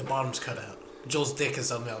 The bottom's cut out. Joel's dick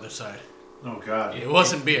is on the other side. Oh god. It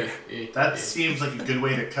wasn't beer. That seems like a good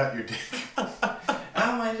way to cut your dick.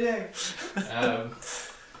 Ow, my dick.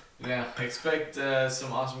 Yeah, expect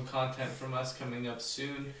some awesome content from us coming up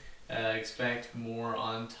soon. Expect more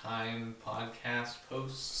on-time podcast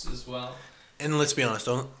posts as well. And let's be honest,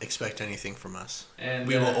 don't expect anything from us. And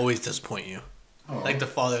we will always disappoint you. Oh. Like the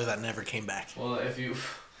father that never came back. Well, if you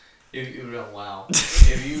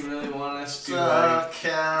really want us to Don't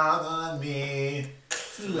count on me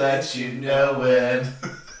to let you know when.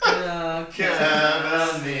 count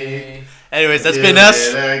on me. Anyways, that's been us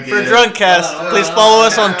for Drunkcast. Please follow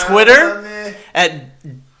us on Twitter at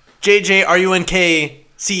JJRUNKCAST.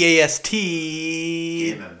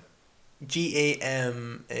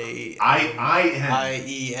 GAMAIEN.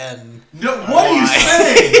 No, what are you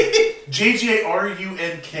saying?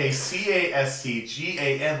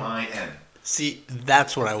 JJRUNKCASTGAMIN. See,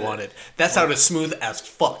 that's what I wanted. That sounded smooth as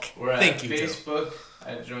fuck. We're Thank at you, Joe. Facebook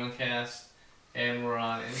at Drunkcast, and we're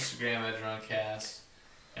on Instagram at Drunkcast,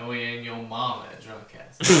 and we ain't your mama at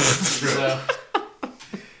Drunkcast.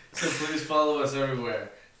 so please follow us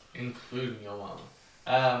everywhere, including your mama.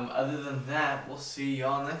 Other than that, we'll see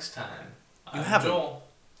y'all next time. I'm Joel.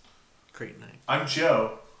 Great night. I'm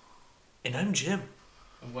Joe. And I'm Jim.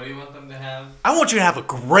 And what do you want them to have? I want you to have a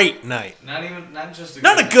great night. Not just a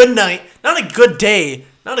not a good night, not a good day,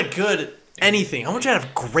 not a good anything. I want you to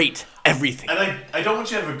have great everything. And I don't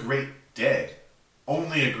want you to have a great day.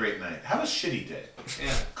 Only a great night. Have a shitty day.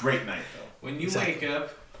 Yeah. Great night, though. When you wake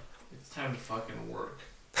up, it's time to fucking work.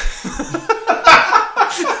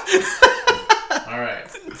 Alright.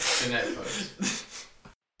 Good night, folks.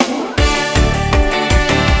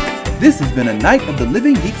 This has been a Night of the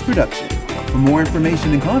Living Geeks production. For more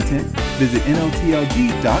information and content, visit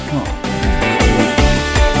NOTLG.com.